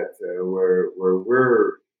that where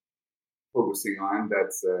we're focusing on,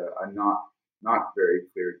 that's a not very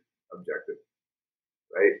clear objective,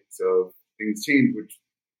 right? So things change,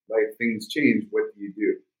 things change. What do you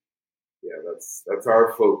do? Yeah, that's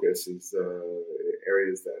our focus, is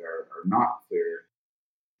areas that are not clear.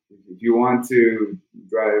 If you want to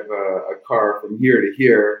drive a car from here to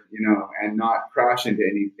here, and not crash into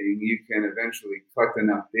anything, you can eventually collect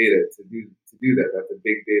enough data to do that. That's a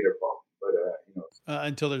big data problem. But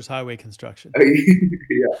until there's highway construction.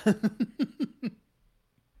 Yeah.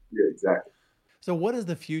 Yeah, exactly. So, what is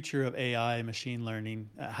the future of AI, machine learning?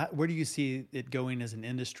 Where do you see it going as an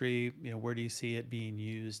industry? Where do you see it being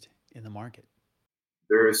used in the market?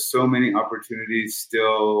 There are so many opportunities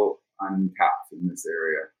still untapped in this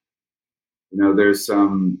area. There's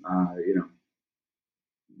some,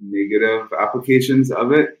 negative applications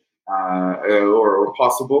of it, or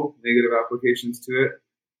possible negative applications to it.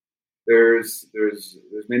 There's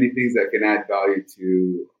many things that can add value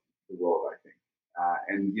to the world, I think,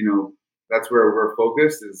 and that's where we're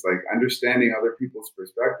focused, is like understanding other people's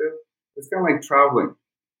perspective. It's kind of like traveling.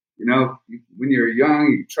 When you're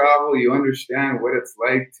young, you travel, you understand what it's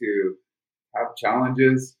like to have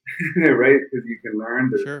challenges, right? Because you can learn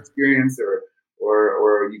the experience,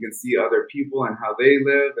 or you can see other people and how they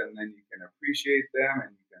live, and then you can appreciate them,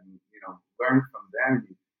 and you can learn from them.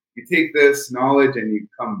 You take this knowledge and you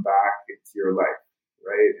come back into your life,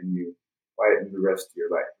 right? And you apply it in the rest of your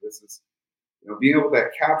life. This is being able to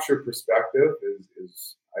capture perspective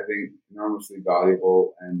is I think enormously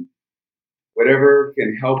valuable, and whatever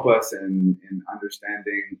can help us in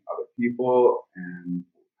understanding other people and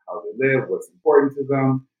how they live, what's important to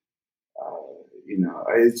them.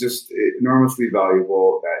 It's just enormously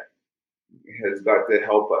valuable. That has got to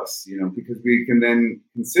help us, because we can then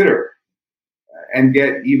consider and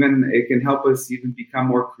it can help us even become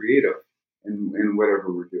more creative in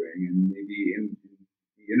whatever we're doing, and maybe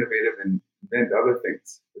be innovative and invent other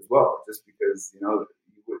things as well, just because,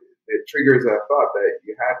 it triggers a thought that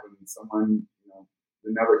you had when someone,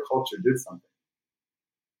 another culture did something.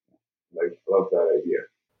 I love that idea.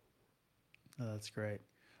 Oh, that's great.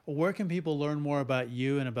 Well, where can people learn more about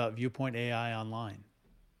you and about Viewpoint AI online?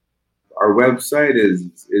 Our website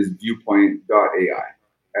is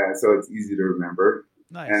viewpoint.ai, so it's easy to remember.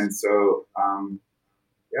 Nice. And so,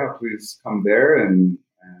 please come there, and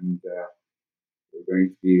we're going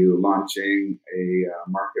to be launching a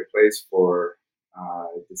marketplace for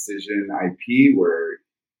decision IP, where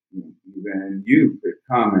even you could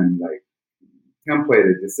come and template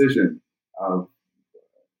a decision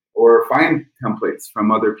or find templates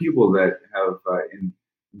from other people that have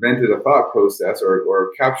invented a thought process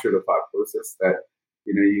or captured a thought process that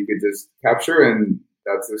you could just capture, and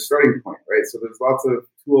that's a starting point, right? So there's lots of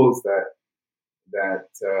tools that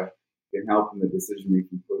can help in the decision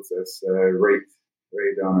making process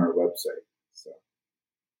right on our website.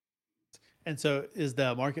 So is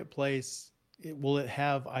the marketplace, will it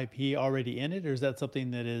have IP already in it, or is that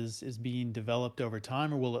something that is being developed over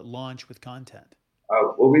time, or will it launch with content?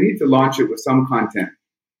 Well, we need to launch it with some content,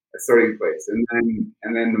 a starting place, and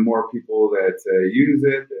then the more people that use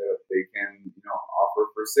it, they can offer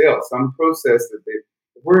for sale some process that if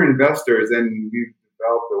we're investors, and we've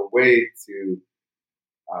developed a way to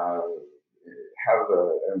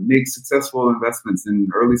make successful investments in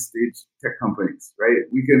early stage tech companies, right?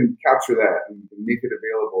 We can capture that and we can make it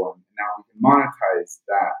available, and now we can monetize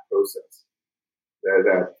that process,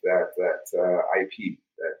 that IP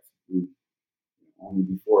that we only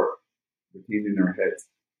before retained in our heads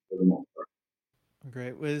for the most part.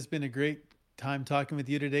 Great. Well, it's been a great time talking with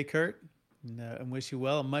you today, Kurt, and wish you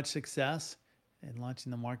well and much success in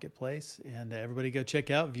launching the marketplace. And everybody go check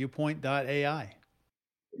out viewpoint.ai.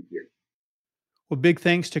 Thank you. Well, big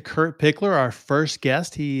thanks to Kurt Pichler, our first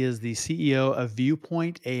guest. He is the CEO of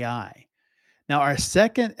Viewpoint AI. Now, our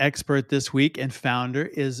second expert this week and founder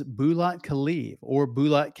is Bulat Kaliev, or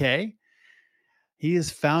Bulat K. He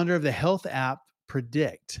is founder of the health app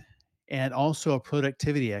Predict and also a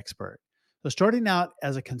productivity expert. So starting out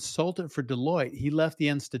as a consultant for Deloitte, he left the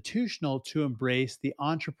institutional to embrace the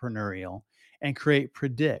entrepreneurial and create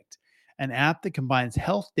Predict, an app that combines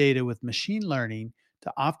health data with machine learning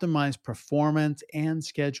to optimize performance and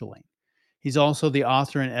scheduling. He's also the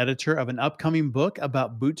author and editor of an upcoming book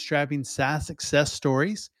about bootstrapping SaaS success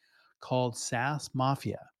stories called SaaS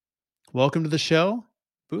Mafia. Welcome to the show,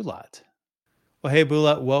 Bulat. Well, hey,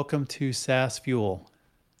 Bulat, welcome to SaaS Fuel.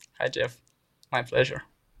 Hi, Jeff. My pleasure.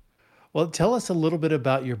 Well, tell us a little bit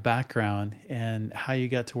about your background and how you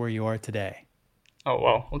got to where you are today. Oh,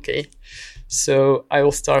 wow. Okay. So I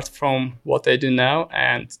will start from what I do now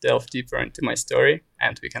and delve deeper into my story,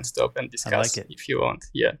 and we can stop and discuss if you want.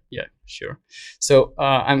 Yeah, sure. So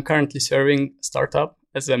I'm currently serving a startup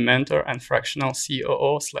as a mentor and fractional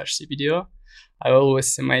COO/CPDO. I'm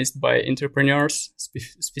always amazed by entrepreneurs,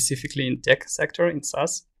 specifically in tech sector, in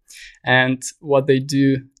SaaS, and what they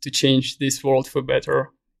do to change this world for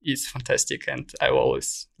better is fantastic. And I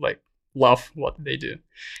always love what they do.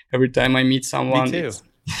 Every time I meet someone, me too.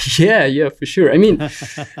 Yeah, for sure. I mean,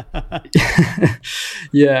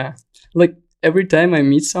 yeah, every time I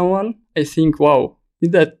meet someone, I think, wow, is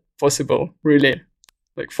that possible? Really?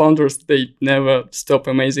 Founders, they never stop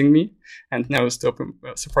amazing me and never stop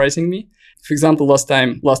surprising me. For example,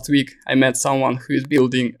 last week, I met someone who is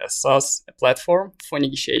building a SaaS platform for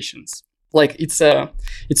negotiations.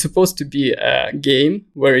 It's supposed to be a game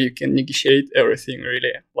where you can negotiate everything,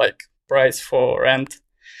 really, price for rent,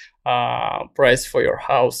 price for your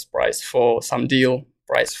house, price for some deal,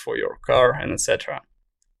 price for your car, and etc.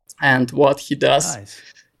 And what he does, nice.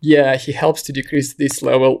 He helps to decrease this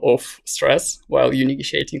level of stress while you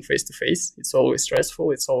negotiating face to face. It's always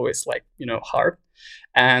stressful. It's always hard.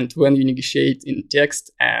 And when you negotiate in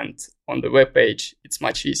text and on the web page, it's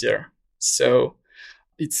much easier. So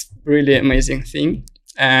it's really amazing thing.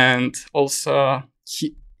 And also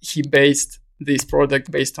he based this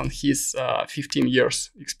product based on his 15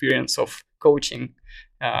 years experience of coaching,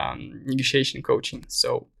 negotiation coaching.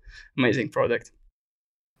 So amazing product.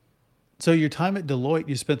 So your time at Deloitte,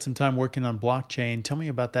 you spent some time working on blockchain. Tell me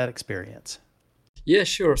about that experience. Yeah,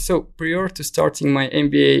 sure. So prior to starting my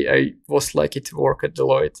MBA, I was lucky to work at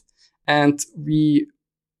Deloitte. And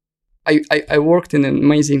I worked in an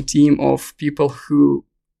amazing team of people who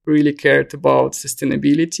really cared about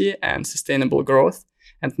sustainability and sustainable growth.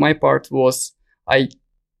 And my part was I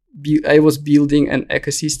was building an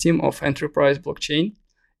ecosystem of enterprise blockchain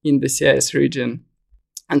in the CIS region.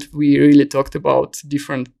 And we really talked about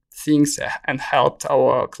different things and helped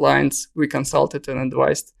our clients. We consulted and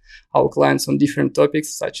advised our clients on different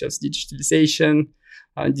topics such as digitalization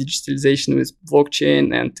with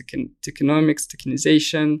blockchain and tokenomics,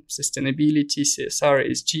 tokenization, sustainability, CSR,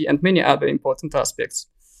 ESG, and many other important aspects.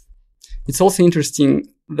 It's also interesting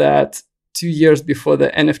that 2 years before the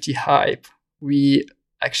NFT hype, we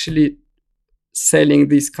actually selling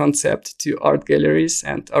this concept to art galleries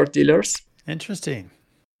and art dealers. Interesting.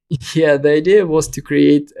 Yeah, the idea was to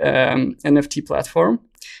create an NFT platform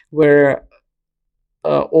where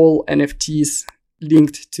all NFTs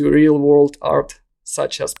linked to real-world art,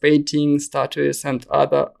 such as paintings, statues, and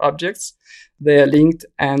other objects, they are linked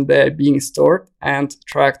and they're being stored and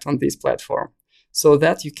tracked on this platform, so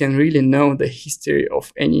that you can really know the history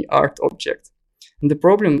of any art object. And the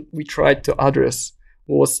problem we tried to address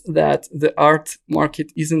was that the art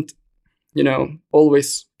market isn't,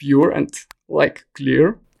 always pure and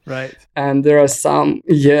clear. Right. And there are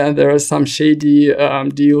some shady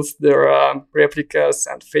deals. There are replicas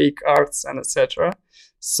and fake arts and etc.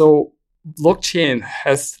 So blockchain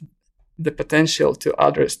has the potential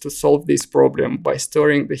to solve this problem by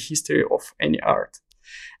storing the history of any art.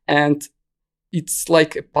 And it's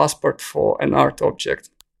like a passport for an art object.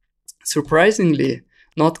 Surprisingly,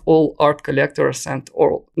 not all art collectors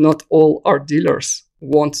not all art dealers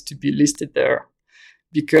want to be listed there,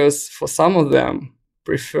 because for some of them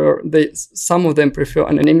prefer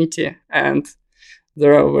anonymity, and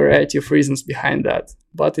there are a variety of reasons behind that.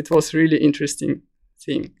 But it was really interesting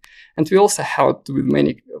thing. And we also helped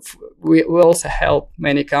many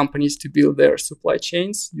companies to build their supply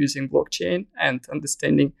chains using blockchain and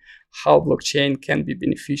understanding how blockchain can be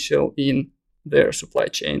beneficial in their supply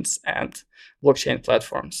chains and blockchain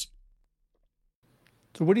platforms.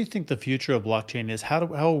 So what do you think the future of blockchain is? How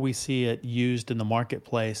will we see it used in the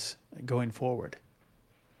marketplace going forward?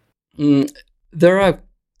 There are a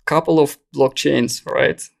couple of blockchains,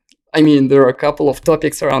 right? I mean, there are a couple of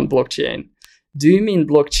topics around blockchain. Do you mean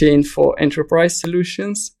blockchain for enterprise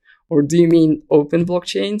solutions? Or do you mean open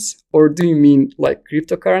blockchains? Or do you mean like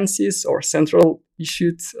cryptocurrencies or central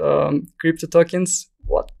issued crypto tokens?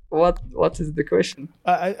 What is the question?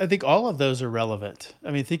 I think all of those are relevant.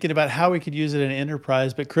 I mean, thinking about how we could use it in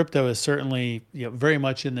enterprise, but crypto is certainly very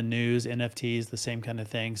much in the news. NFTs, the same kind of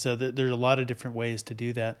thing. So there's a lot of different ways to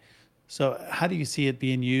do that. So how do you see it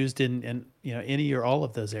being used in any or all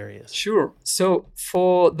of those areas? Sure. So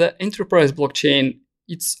for the enterprise blockchain,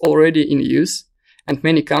 it's already in use. And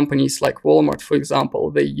many companies like Walmart, for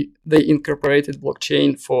example, they incorporated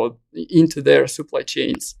blockchain into their supply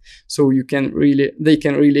chains. So they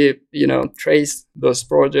can really trace those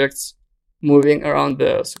projects moving around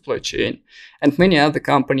the supply chain. And many other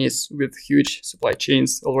companies with huge supply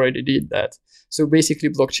chains already did that. So basically,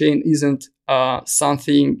 blockchain isn't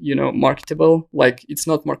something marketable. Like, it's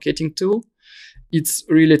not marketing tool. It's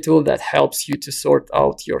really a tool that helps you to sort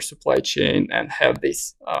out your supply chain and have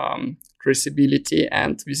this traceability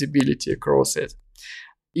and visibility across it.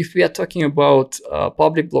 If we are talking about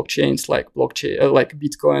public blockchains like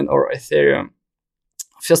Bitcoin or Ethereum,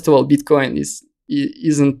 first of all, Bitcoin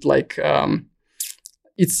isn't like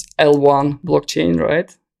it's L1 blockchain,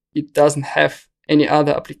 right? It doesn't have any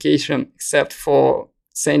other application except for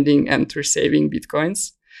sending and receiving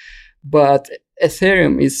Bitcoins. But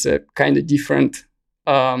Ethereum is a kind of different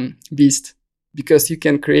beast, because you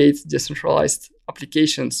can create decentralized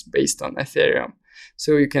applications based on Ethereum.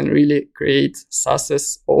 So you can really create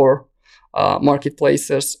SaaSes or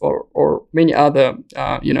marketplaces or many other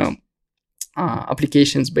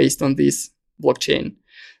applications based on this blockchain.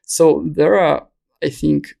 So there are, I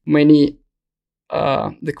think, many.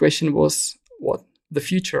 The question was what the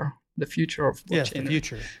future of blockchain. Yes, the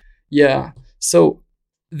future. Yeah. So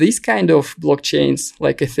these kind of blockchains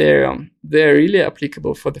like Ethereum, they're really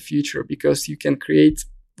applicable for the future because you can create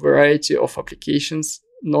variety of applications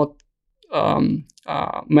not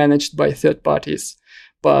managed by third parties,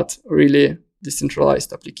 but really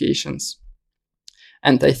decentralized applications.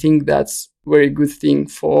 And I think that's very good thing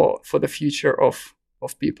for the future of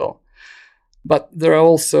people. But there are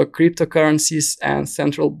also cryptocurrencies and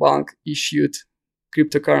central bank issued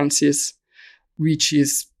cryptocurrencies, which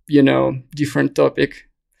is, different topic,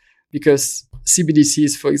 because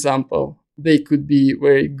CBDCs, for example, they could be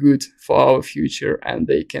very good for our future and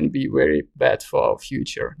they can be very bad for our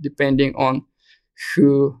future, depending on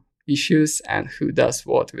who issues and who does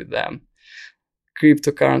what with them.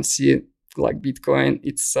 Cryptocurrency like Bitcoin,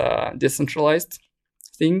 it's a decentralized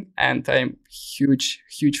thing, and I'm huge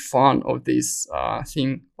fan of this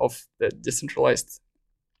thing of the decentralized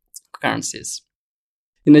currencies.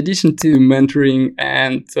 In addition to mentoring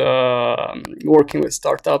and working with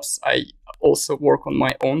startups, I also work on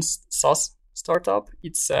my own SaaS startup.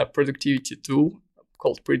 It's a productivity tool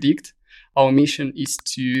called Predict. Our mission is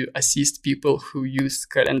to assist people who use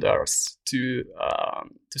calendars to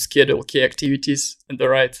schedule key activities at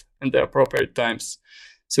the appropriate times.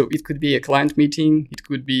 So it could be a client meeting, it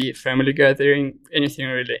could be a family gathering, anything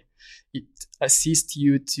really. It assists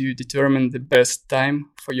you to determine the best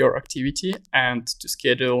time for your activity and to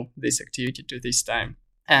schedule this activity to this time.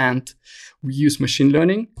 And we use machine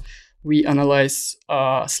learning. We analyze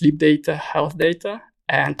sleep data, health data,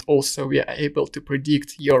 and also we are able to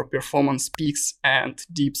predict your performance peaks and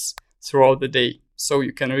dips throughout the day. So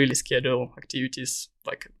you can really schedule activities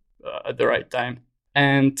at the right time.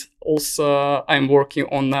 And also I'm working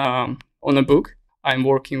on a book. I'm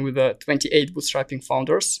working with 28 bootstrapping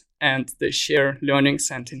founders, and they share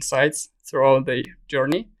learnings and insights throughout the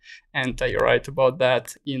journey. And I write about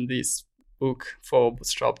that in this book for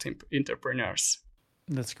bootstrapped entrepreneurs.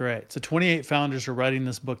 That's great. So 28 founders are writing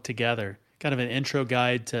this book together, kind of an intro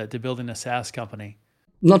guide to building a SaaS company.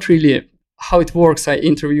 Not really. How it works, I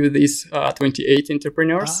interview these 28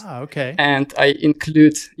 entrepreneurs. Okay. And I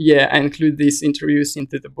include these interviews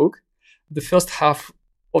into the book. The first half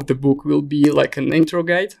of the book will be like an intro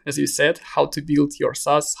guide, as you said, how to build your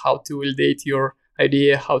SaaS, how to validate your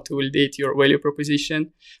idea, how to validate your value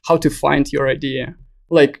proposition, how to find your idea,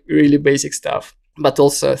 like really basic stuff. But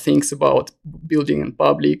also things about building in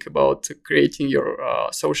public, about creating your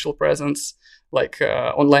social presence, like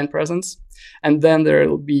online presence. And then there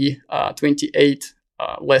will be 28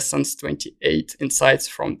 lessons, 28 insights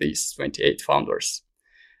from these 28 founders.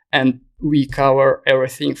 And we cover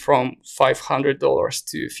everything from $500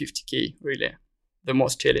 to $50K, really. The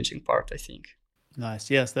most challenging part, I think.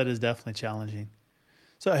 Nice. Yes, that is definitely challenging.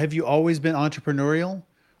 So have you always been entrepreneurial,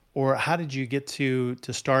 or how did you get to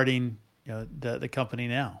starting the company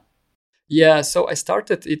now? Yeah, so I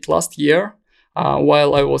started it last year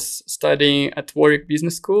while I was studying at Warwick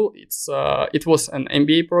Business School. It was an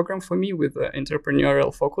MBA program for me with an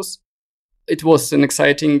entrepreneurial focus. It was an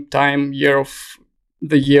exciting year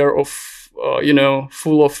of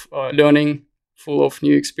full of learning, full of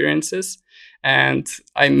new experiences, and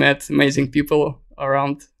I met amazing people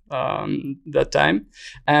around that time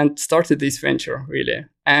and started this venture really.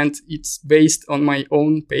 And it's based on my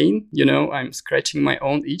own pain. I'm scratching my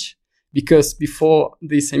own itch, because before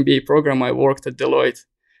this MBA program, I worked at Deloitte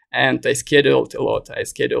and I scheduled a lot. I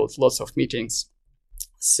scheduled lots of meetings.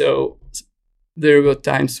 So there were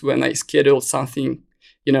times when I scheduled something,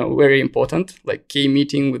 very important, like K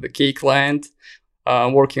meeting with a K client,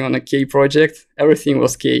 working on a K project. Everything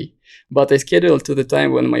was K. But I scheduled to the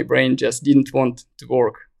time when my brain just didn't want to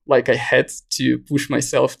work. Like I had to push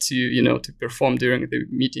myself to perform during the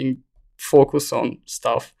meeting, focus on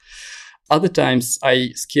stuff. Other times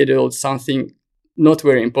I scheduled something not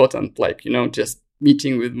very important, like, just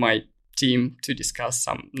meeting with my team to discuss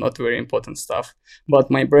some not very important stuff.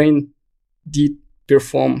 But my brain did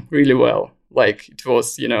perform really well, like it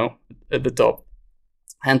was, at the top.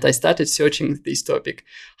 And I started searching this topic.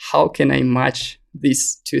 How can I match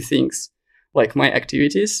these two things, like my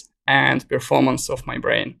activities and performance of my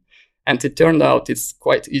brain? And it turned out it's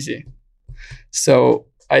quite easy. So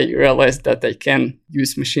I realized that I can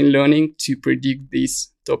use machine learning to predict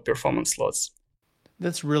these top performance slots.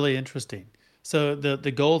 That's really interesting. So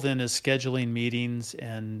the goal then is scheduling meetings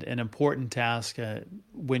and an important task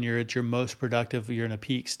when you're at your most productive, you're in a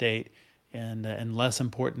peak state, and less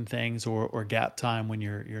important things or gap time when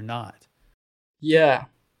you're not. Yeah.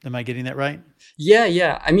 Am I getting that right?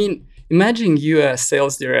 Yeah. I mean, imagine you're a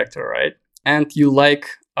sales director, right? And you like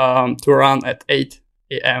to run at 8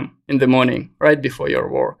 a.m. in the morning, right before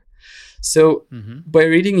your work. So by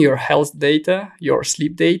reading your health data, your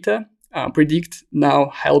sleep data, Predict now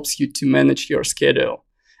helps you to manage your schedule.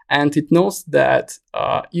 And it knows that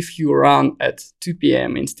if you run at 2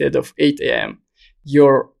 p.m. instead of 8 a.m.,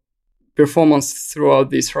 your performance throughout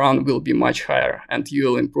this run will be much higher and you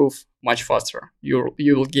will improve much faster. You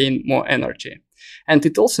will gain more energy. And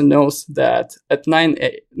it also knows that at 9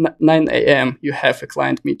 a.m. you have a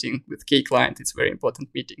client meeting with K client. It's a very important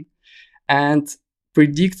meeting. And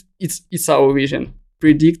Predict, it's our vision.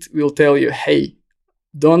 Predict will tell you, hey,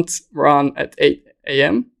 don't run at 8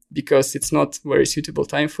 a.m. because it's not very suitable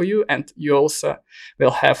time for you. And you also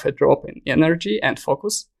will have a drop in energy and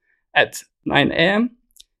focus at 9 a.m.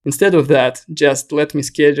 Instead of that, just let me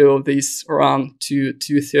schedule this run to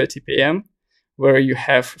 2:30 p.m. where you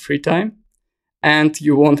have free time. And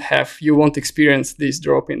you won't experience this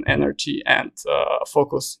drop in energy and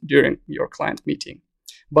focus during your client meeting.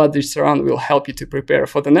 But this run will help you to prepare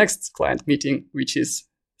for the next client meeting, which is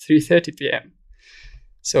 3:30 p.m.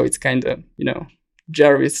 So it's kind of,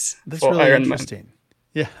 Jarvis That's for really Iron interesting.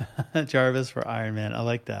 Man. Yeah, Jarvis for Iron Man. I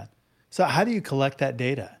like that. So how do you collect that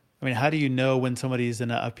data? I mean, how do you know when somebody's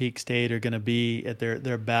in a peak state or going to be at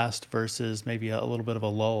their best versus maybe a little bit of a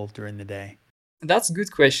lull during the day? That's a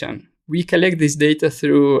good question. We collect this data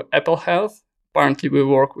through Apple Health. Apparently, we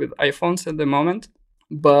work with iPhones at the moment,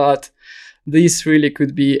 but this really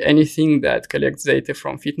could be anything that collects data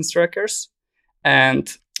from fitness trackers.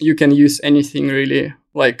 And you can use anything really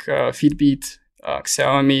like Fitbit,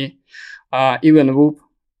 Xiaomi, even Whoop,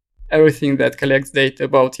 everything that collects data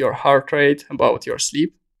about your heart rate, about your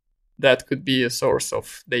sleep. That could be a source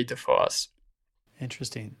of data for us.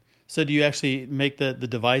 Interesting. So do you actually make the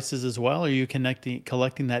devices as well, or are you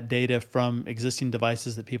collecting that data from existing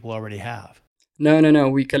devices that people already have? No.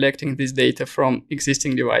 We're collecting this data from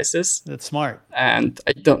existing devices. That's smart. And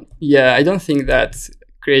I don't think that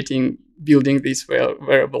building these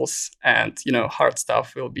wearables and, hard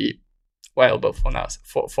stuff will be viable for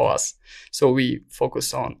us. So we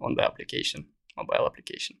focus on the application, mobile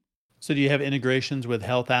application. So do you have integrations with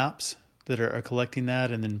health apps that are collecting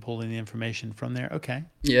that and then pulling the information from there? Okay.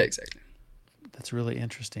 Yeah, exactly. That's really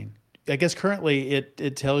interesting. I guess currently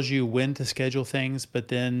it tells you when to schedule things, but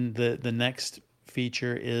then the next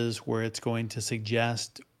feature is where it's going to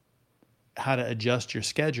suggest how to adjust your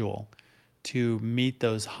schedule to meet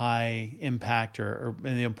those high impact or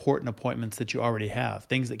the important appointments that you already have,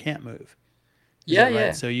 things that can't move. Is that right?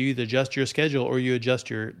 Yeah. So you either adjust your schedule or you adjust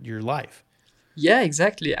your life. Yeah,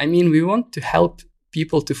 exactly. I mean, we want to help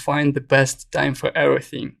people to find the best time for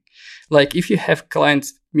everything. Like if you have client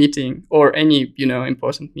meeting or any,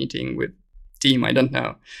 important meeting with team, I don't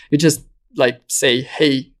know, you just like say,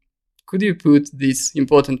 hey, could you put this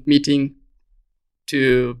important meeting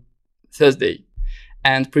to Thursday?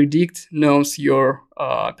 And Predict knows your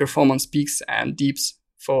performance peaks and dips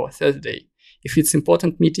for Thursday. If it's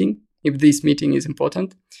important meeting, if this meeting is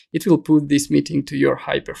important, it will put this meeting to your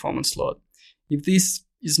high performance slot. If this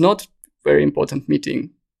is not very important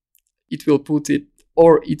meeting, it will put it,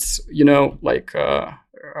 or it's,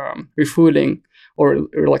 refueling or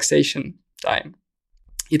relaxation time.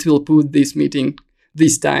 It will put this meeting,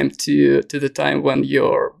 this time to the time when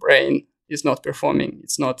your brain is not performing.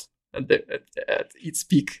 It's not at its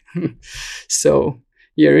peak. So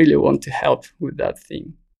you really want to help with that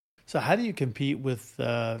thing. So how do you compete with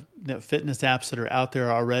fitness apps that are out there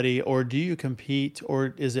already, or do you compete,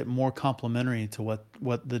 or is it more complementary to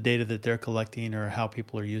what the data that they're collecting or how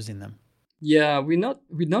people are using them? Yeah, we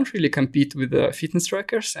don't really compete with the fitness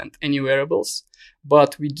trackers and any wearables,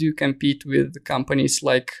 but we do compete with companies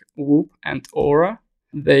like Whoop and Oura.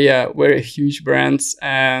 They are very huge brands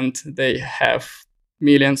and they have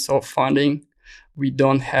millions of funding. We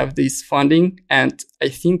don't have this funding, and I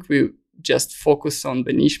think we just focus on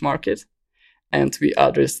the niche market and we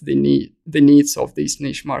address the needs of this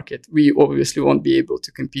niche market. We obviously won't be able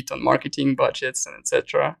to compete on marketing budgets and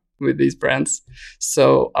etc. with these brands.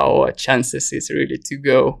 So our chances is really to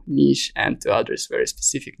go niche and to address very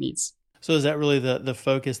specific needs. So is that really the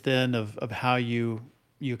focus then of how you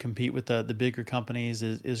compete with the bigger companies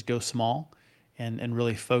is go small and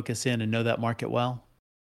really focus in and know that market well?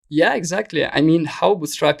 Yeah, exactly. I mean, how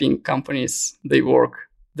bootstrapping companies they work.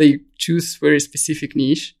 They choose very specific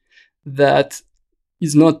niche that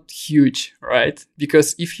is not huge, right?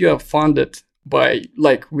 Because if you are funded by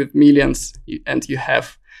with millions and you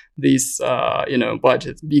have these,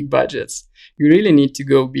 big budgets, you really need to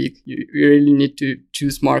go big. You really need to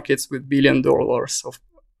choose markets with $1 billion of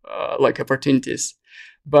opportunities.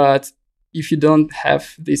 But if you don't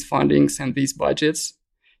have these fundings and these budgets,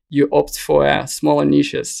 you opt for smaller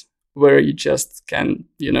niches where you just can,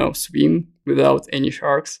 swim without any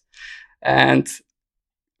sharks. And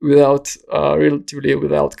relatively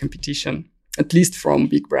without competition, at least from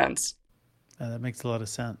big brands. That makes a lot of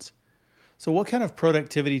sense. So what kind of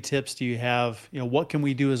productivity tips do you have? What can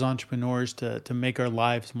we do as entrepreneurs to make our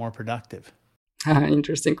lives more productive?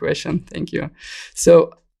 Interesting question. Thank you.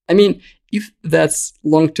 So, I mean, if that's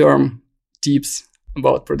long-term tips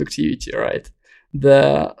about productivity, right?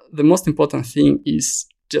 The most important thing is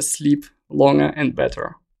just sleep longer and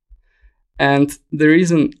better. And the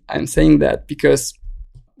reason I'm saying that, because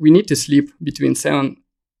we need to sleep between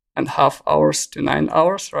 7.5 hours to 9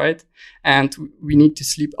 hours, right? And we need to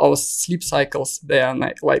sleep, our sleep cycles, they are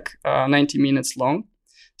 90 minutes long.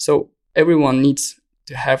 So everyone needs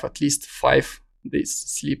to have at least 5 these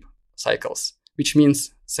sleep cycles, which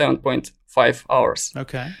means 7.5 hours.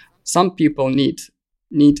 Okay. Some people need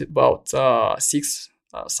about 6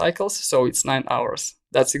 cycles, so it's 9 hours.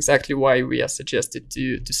 That's exactly why we are suggested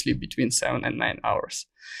to sleep between 7 and 9 hours.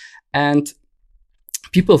 And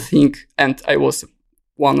people think, and I was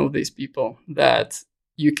one of these people, that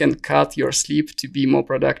you can cut your sleep to be more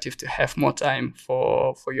productive, to have more time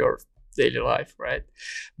for your daily life, right?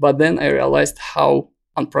 But then I realized how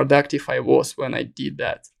unproductive I was when I did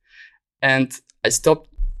that. And I stopped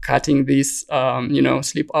cutting these,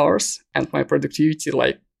 sleep hours, and my productivity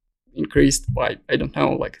increased by,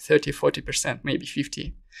 30, 40%, maybe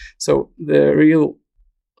 50. So the real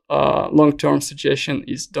long-term suggestion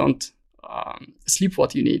is don't sleep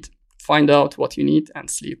what you need. Find out what you need and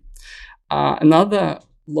sleep. Another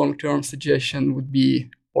long-term suggestion would be,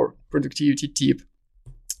 or productivity tip,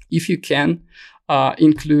 if you can,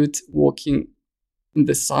 include walking in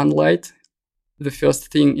the sunlight the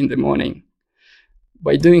first thing in the morning.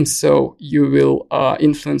 By doing so, you will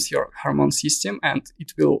influence your hormone system, and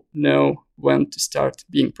it will know when to start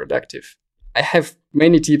being productive. I have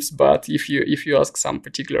many tips, but if you ask some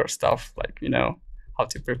particular stuff, how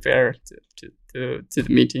to prepare to the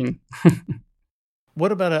meeting.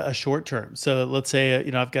 What about a short term? So let's say,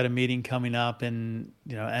 I've got a meeting coming up in,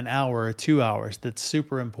 an hour or 2 hours that's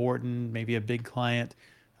super important, maybe a big client.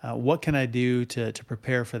 What can I do to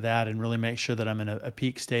prepare for that and really make sure that I'm in a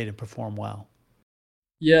peak state and perform well?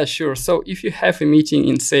 Yeah, sure. So if you have a meeting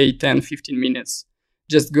in, say, 10, 15 minutes,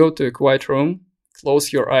 just go to a quiet room,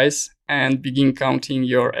 close your eyes, and begin counting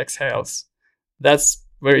your exhales. That's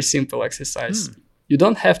very simple exercise. You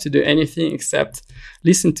don't have to do anything except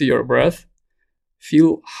listen to your breath,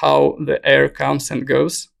 feel how the air comes and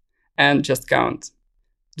goes, and just count.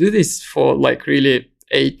 Do this for really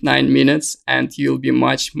 8-9 minutes, and you'll be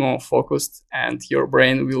much more focused, and your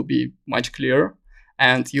brain will be much clearer,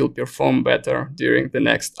 and you'll perform better during the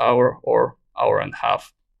next hour or hour and a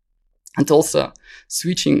half. And also,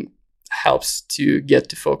 switching helps to get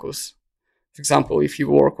to focus. For example, if you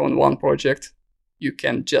work on one project, you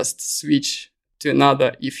can just switch to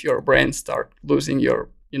another if your brain starts losing your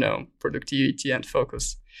productivity and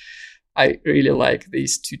focus. I really like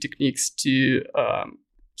these two techniques to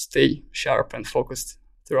stay sharp and focused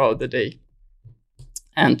throughout the day.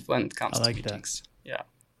 And when it comes to meetings.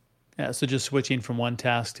 Yeah, so just switching from one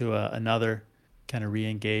task to another, kind of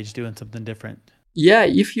re-engage, doing something different. Yeah,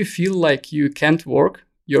 if you feel like you can't work,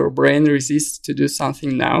 your brain resists to do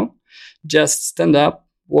something now, just stand up,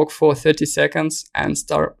 walk for 30 seconds, and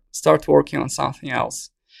start working on something else.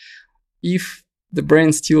 If the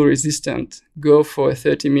brain's still resistant, go for a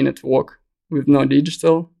 30-minute walk with no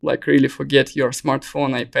digital, really forget your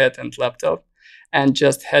smartphone, iPad, and laptop, and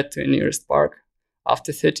just head to a nearest park.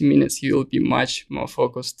 After 30 minutes, you'll be much more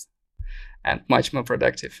focused and much more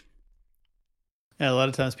productive. Yeah, a lot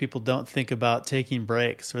of times people don't think about taking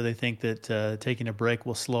breaks, or they think that taking a break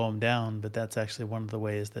will slow them down, but that's actually one of the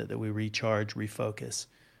ways that we recharge, refocus.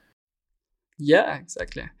 Yeah,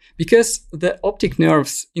 exactly. Because the optic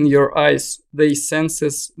nerves in your eyes, they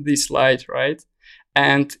senses this light, right?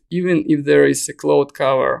 And even if there is a cloud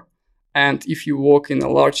cover, and if you walk in a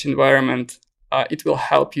large environment, it will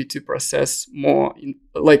help you to process more,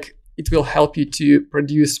 it will help you to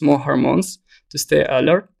produce more hormones to stay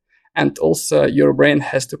alert. And also your brain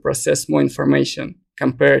has to process more information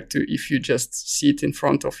compared to if you just sit in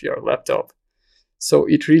front of your laptop. So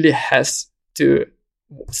it really has to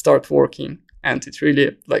start working, and it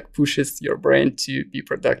really pushes your brain to be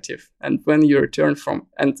productive. And when you return from,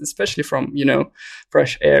 and especially from,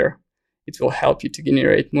 fresh air, it will help you to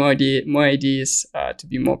generate more ideas, to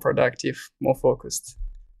be more productive, more focused,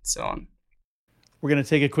 so on. We're going to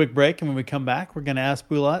take a quick break, and when we come back, we're going to ask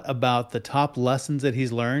Bulat about the top lessons that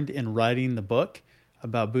he's learned in writing the book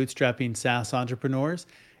about bootstrapping SaaS entrepreneurs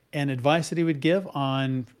and advice that he would give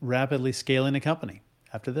on rapidly scaling a company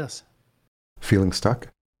after this. Feeling stuck?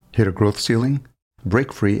 Hit a growth ceiling?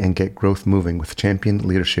 Break free and get growth moving with Champion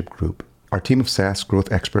Leadership Group. Our team of SaaS growth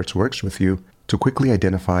experts works with you to quickly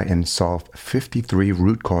identify and solve 53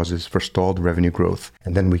 root causes for stalled revenue growth.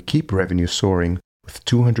 And then we keep revenue soaring with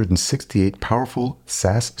 268 powerful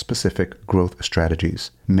SaaS-specific growth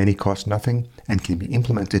strategies. Many cost nothing and can be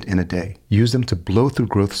implemented in a day. Use them to blow through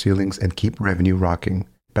growth ceilings and keep revenue rocking.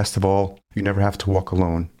 Best of all, you never have to walk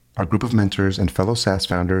alone. Our group of mentors and fellow SaaS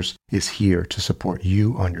founders is here to support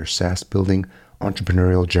you on your SaaS building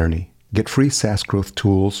entrepreneurial journey. Get free SaaS growth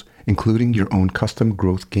tools, including your own custom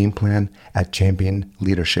growth game plan at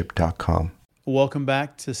championleadership.com. Welcome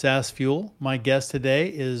back to SaaS Fuel. My guest today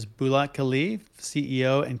is Bulat Kaliev,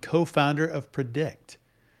 CEO and co-founder of Predict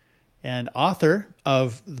and author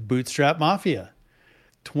of Bootstrap Mafia.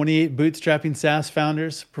 28 bootstrapping SaaS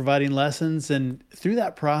founders providing lessons. And through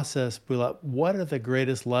that process, Bulat, what are the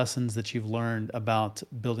greatest lessons that you've learned about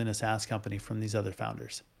building a SaaS company from these other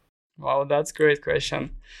founders? Wow, that's a great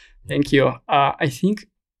question. Thank you. I think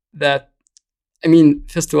that,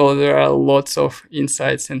 first of all, there are lots of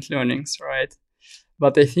insights and learnings, right?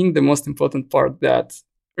 But I think the most important part that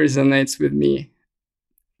resonates with me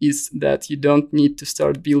is that you don't need to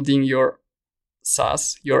start building your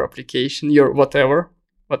SaaS, your application, your whatever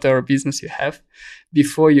business you have,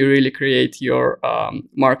 before you really create your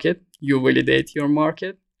market. You validate your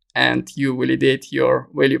market and you validate your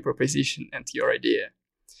value proposition and your idea.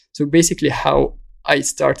 So basically how I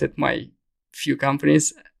started my few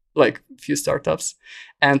companies, like few startups,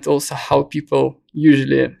 and also how people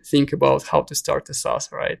usually think about how to start a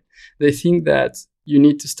SaaS, right? They think that you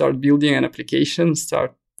need to start building an application,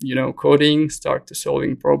 start, coding, start to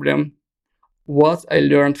solving problem. What I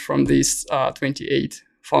learned from these 28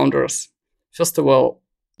 founders, first of all,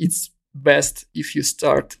 it's best if you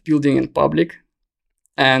start building in public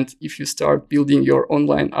and if you start building your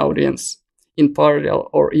online audience in parallel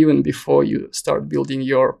or even before you start building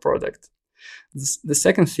your product. The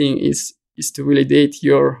second thing is to validate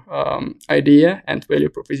your idea and value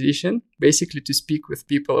proposition, basically to speak with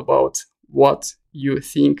people about what you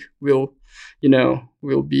think will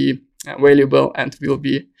be valuable and will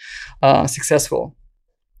be successful.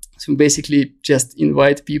 So basically just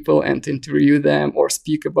invite people and interview them or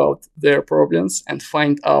speak about their problems and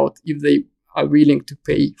find out if they are willing to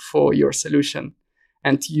pay for your solution.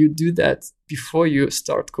 And you do that before you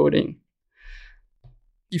start coding.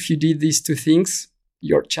 If you did these two things,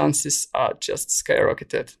 your chances are just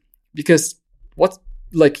skyrocketed. Because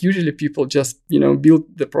usually people just, build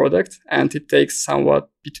the product and it takes somewhat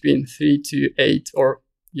between 3 to 8 or,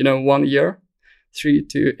 1 year, 3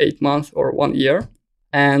 to 8 months or 1 year.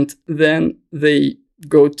 And then they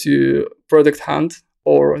go to Product Hunt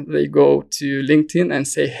or they go to LinkedIn and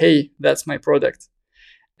say, hey, that's my product.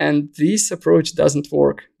 And this approach doesn't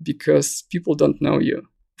work because people don't know you.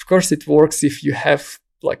 Of course, it works if you have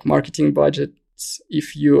marketing budgets,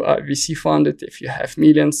 if you are VC funded, if you have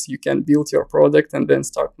millions, you can build your product and then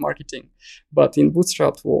start marketing. But in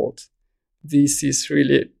bootstrapped world, this is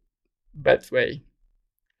really bad way.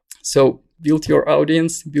 So build your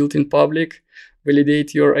audience, build in public,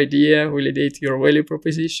 validate your idea, validate your value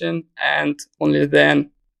proposition, and only then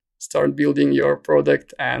start building your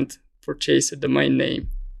product and purchase a domain name.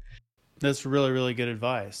 That's really, really good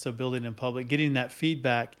advice. So building in public, getting that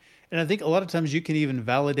feedback. And I think a lot of times you can even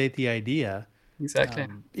validate the idea. Exactly.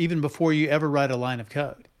 Even before you ever write a line of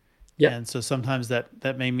code. Yeah. And so sometimes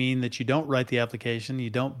that may mean that you don't write the application,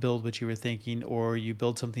 you don't build what you were thinking, or you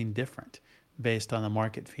build something different based on the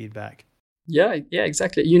market feedback. Yeah,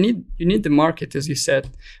 exactly. You need the market, as you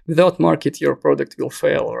said. Without market, your product will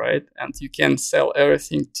fail, right? And you can sell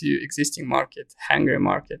everything to existing market, hungry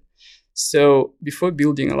market. So before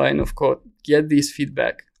building a line of code, get this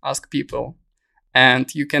feedback, ask people,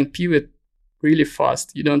 and you can pivot really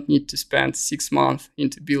fast. You don't need to spend 6 months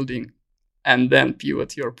into building and then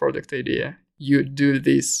pivot your product idea. You do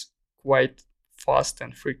this quite fast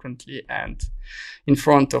and frequently and in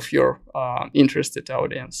front of your interested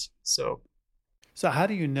audience. So how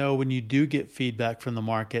do you know when you do get feedback from the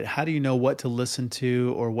market, how do you know what to listen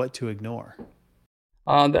to or what to ignore?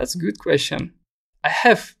 That's a good question. I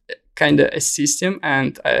have kind of a system,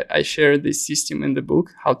 and I share this system in the book,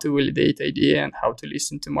 how to validate idea and how to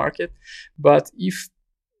listen to market. But if,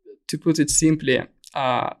 to put it simply,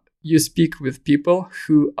 you speak with people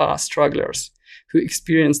who are strugglers, who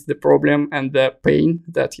experience the problem and the pain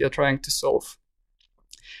that you're trying to solve.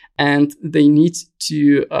 And they need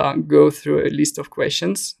to go through a list of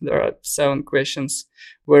questions. There are 7 questions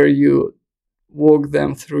where you walk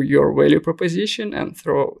them through your value proposition and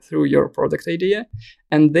through your product idea.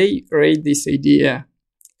 And they rate this idea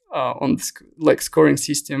on scoring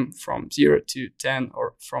system from 0 to 10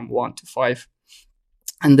 or from 1 to 5.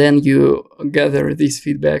 And then you gather this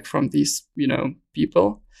feedback from these,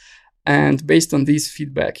 people. And based on this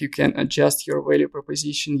feedback, you can adjust your value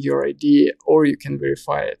proposition, your idea, or you can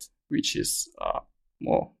verify it, which is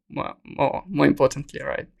more importantly,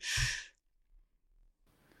 right?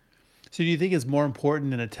 So do you think it's more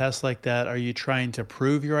important in a test like that? Are you trying to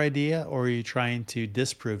prove your idea, or are you trying to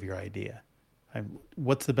disprove your idea?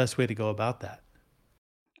 What's the best way to go about that?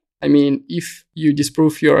 I mean, if you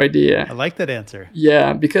disprove your idea, I like that answer.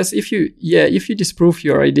 Yeah, because if you disprove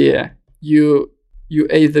your idea, you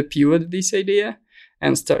either pivot this idea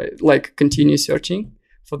and start continue searching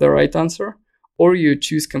for the right answer, or you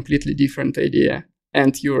choose completely different idea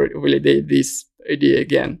and you validate this idea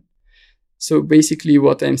again. So basically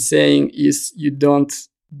what I'm saying is you don't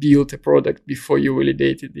build a product before you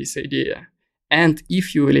validated this idea. And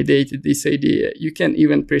if you validated this idea, you can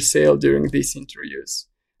even pre-sale during these interviews.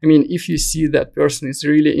 I mean, if you see that person is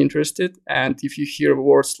really interested, and if you hear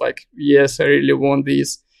words like, yes, I really want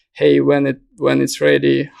this, hey, when it's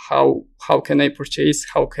ready, how can I purchase?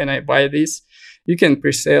 How can I buy this? You can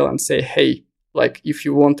pre-sale and say, hey, if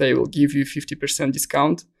you want, I will give you 50%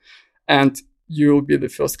 discount, and you will be the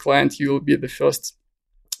first client. You will be the first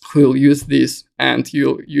who will use this, and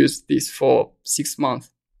you'll use this for 6 months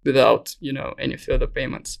without, any further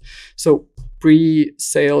payments. So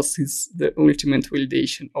pre-sales is the ultimate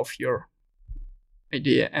validation of your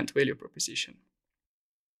idea and value proposition.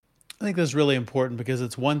 I think that's really important, because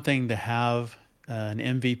it's one thing to have an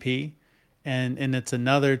MVP, and it's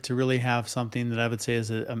another to really have something that I would say is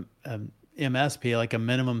a MSP, like a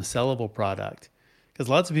minimum sellable product. Because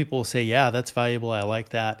lots of people will say, yeah, that's valuable, I like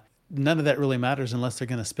that. None of that really matters unless they're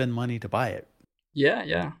going to spend money to buy it.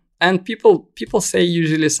 Yeah. And people say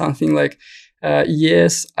usually something like,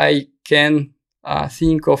 yes, I can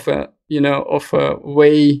think of a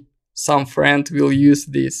way some friend will use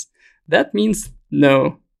this. That means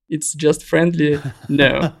no. It's just friendly.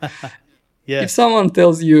 No. Yes. If someone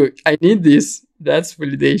tells you, I need this, that's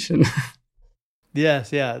validation.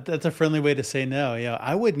 Yes. Yeah. That's a friendly way to say no. Yeah.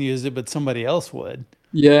 I wouldn't use it, but somebody else would.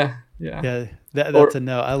 Yeah. That's a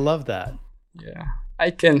no. I love that. Yeah.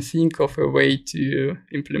 I can think of a way to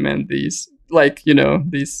implement these,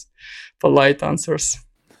 these polite answers.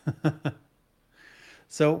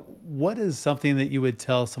 So what is something that you would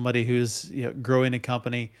tell somebody who's growing a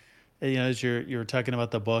company, as you're talking about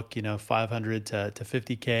the book, 500 to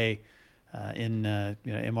 50K in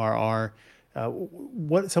MRR,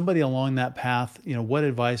 what somebody along that path, what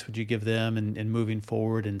advice would you give them in moving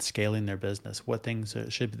forward and scaling their business? What things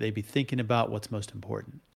should they be thinking about? What's most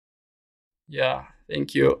important? Yeah,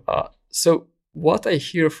 thank you. So what I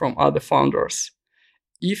hear from other founders,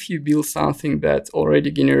 if you build something that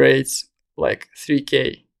already generates 3K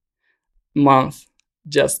a month,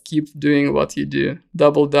 just keep doing what you do.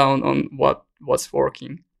 Double down on what's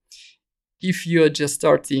working. If you are just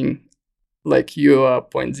starting, you are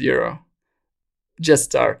 0.0,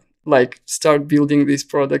 just start building these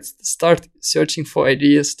products, start searching for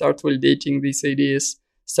ideas, start validating these ideas,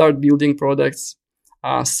 start building products.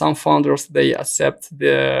 Some founders, they accept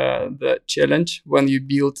the challenge when you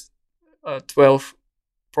build 12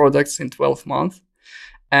 products in 12 months,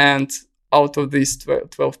 and out of these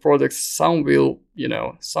 12 products, some will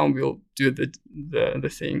do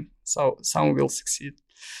the thing, so some will succeed.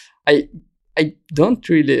 I don't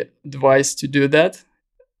really advise to do that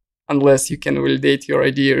unless you can validate your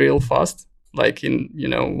idea real fast, in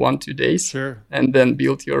 1-2 days. Sure. And then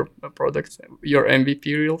build your product, your MVP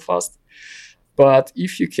real fast. But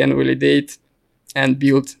if you can validate and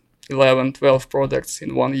build 11, 12 products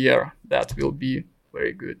in 1 year, that will be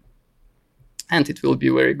very good. And it will be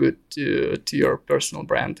very good to your personal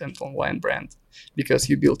brand and online brand, because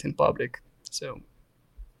you built in public. So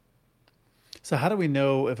how do we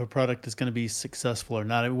know if a product is going to be successful or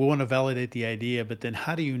not? We want to validate the idea, but then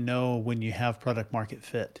how do you know when you have product market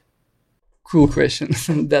fit? Cool question.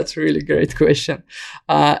 That's a really great question.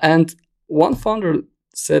 And one founder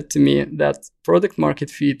said to me that product market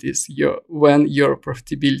fit is when your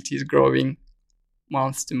profitability is growing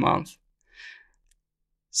month to month.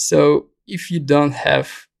 So if you don't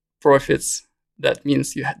have profits, that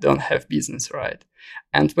means you don't have business, right?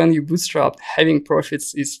 And when you bootstrap, having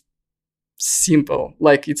profits is simple.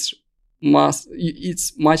 It's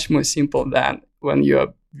much more simple than when you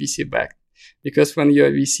are VC backed, because when you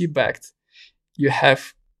are VC backed, you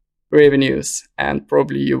have revenues and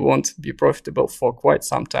probably you won't be profitable for quite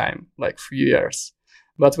some time, few years.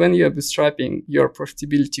 But when you are bootstrapping, your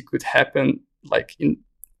profitability could happen in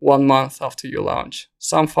 1 month after you launch.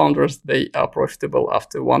 Some founders, they are profitable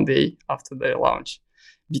after 1 day after their launch,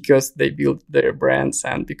 because they build their brands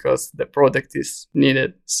and because the product is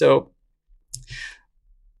needed. So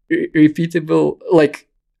repeatable, like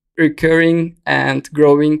recurring and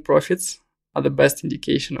growing profits are the best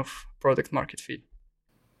indication of product market fit.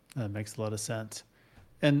 That makes a lot of sense.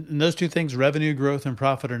 And those two things, revenue growth and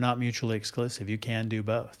profit, are not mutually exclusive. You can do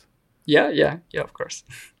both. Yeah, of course.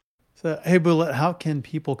 So, hey, Bulat, how can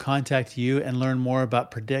people contact you and learn more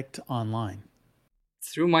about Predict online?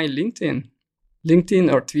 Through my LinkedIn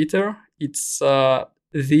or Twitter. It's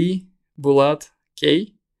the Bulat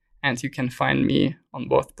K, and you can find me on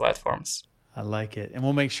both platforms. I like it. And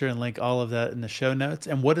we'll make sure and link all of that in the show notes.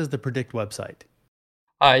 And what is the Predict website?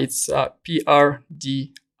 It's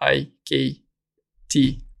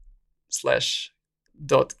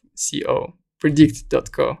predict.co,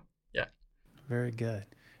 predict.co. Yeah. Very good.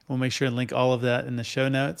 We'll make sure and link all of that in the show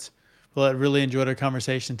notes. Well, I really enjoyed our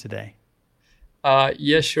conversation today.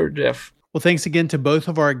 Yeah, sure, Jeff. Well, thanks again to both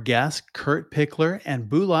of our guests, Kurt Pichler and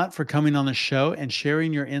Bulat, for coming on the show and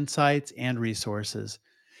sharing your insights and resources.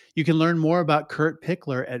 You can learn more about Kurt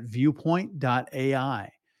Pichler at viewpoint.ai.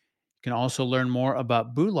 You can also learn more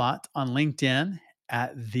about Bulat on LinkedIn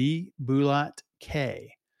at @theBulatK.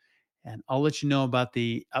 And I'll let you know about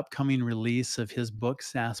the upcoming release of his book,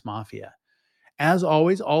 SaaS Mafia. As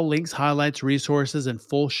always, all links, highlights, resources, and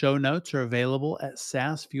full show notes are available at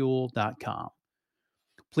saasfuel.com.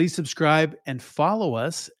 Please subscribe and follow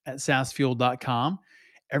us at saasfuel.com.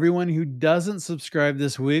 Everyone who doesn't subscribe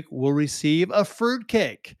this week will receive a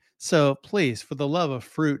fruitcake. So please, for the love of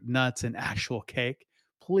fruit, nuts, and actual cake,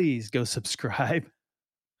 please go subscribe.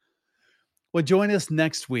 Well, join us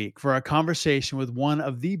next week for our conversation with one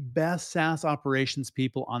of the best SaaS operations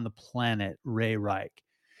people on the planet, Ray Reich.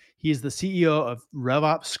 He is the CEO of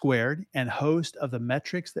RevOps Squared and host of the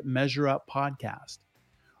Metrics That Measure Up podcast.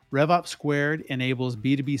 RevOps Squared enables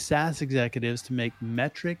B2B SaaS executives to make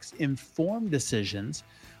metrics-informed decisions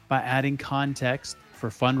by adding context for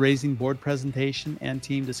fundraising, board presentation, and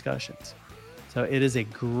team discussions. So it is a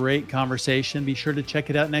great conversation. Be sure to check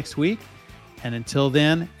it out next week. And until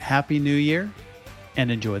then, Happy New Year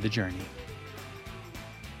and enjoy the journey.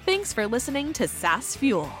 Thanks for listening to SaaS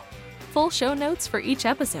Fuel. Full show notes for each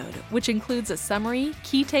episode, which includes a summary,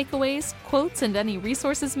 key takeaways, quotes, and any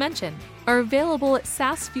resources mentioned, are available at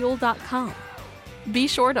saasfuel.com. Be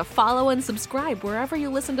sure to follow and subscribe wherever you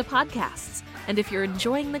listen to podcasts. And if you're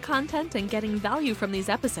enjoying the content and getting value from these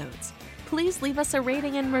episodes, please leave us a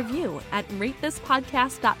rating and review at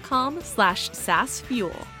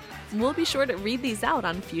ratethispodcast.com/saasfuel. We'll be sure to read these out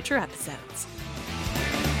on future episodes.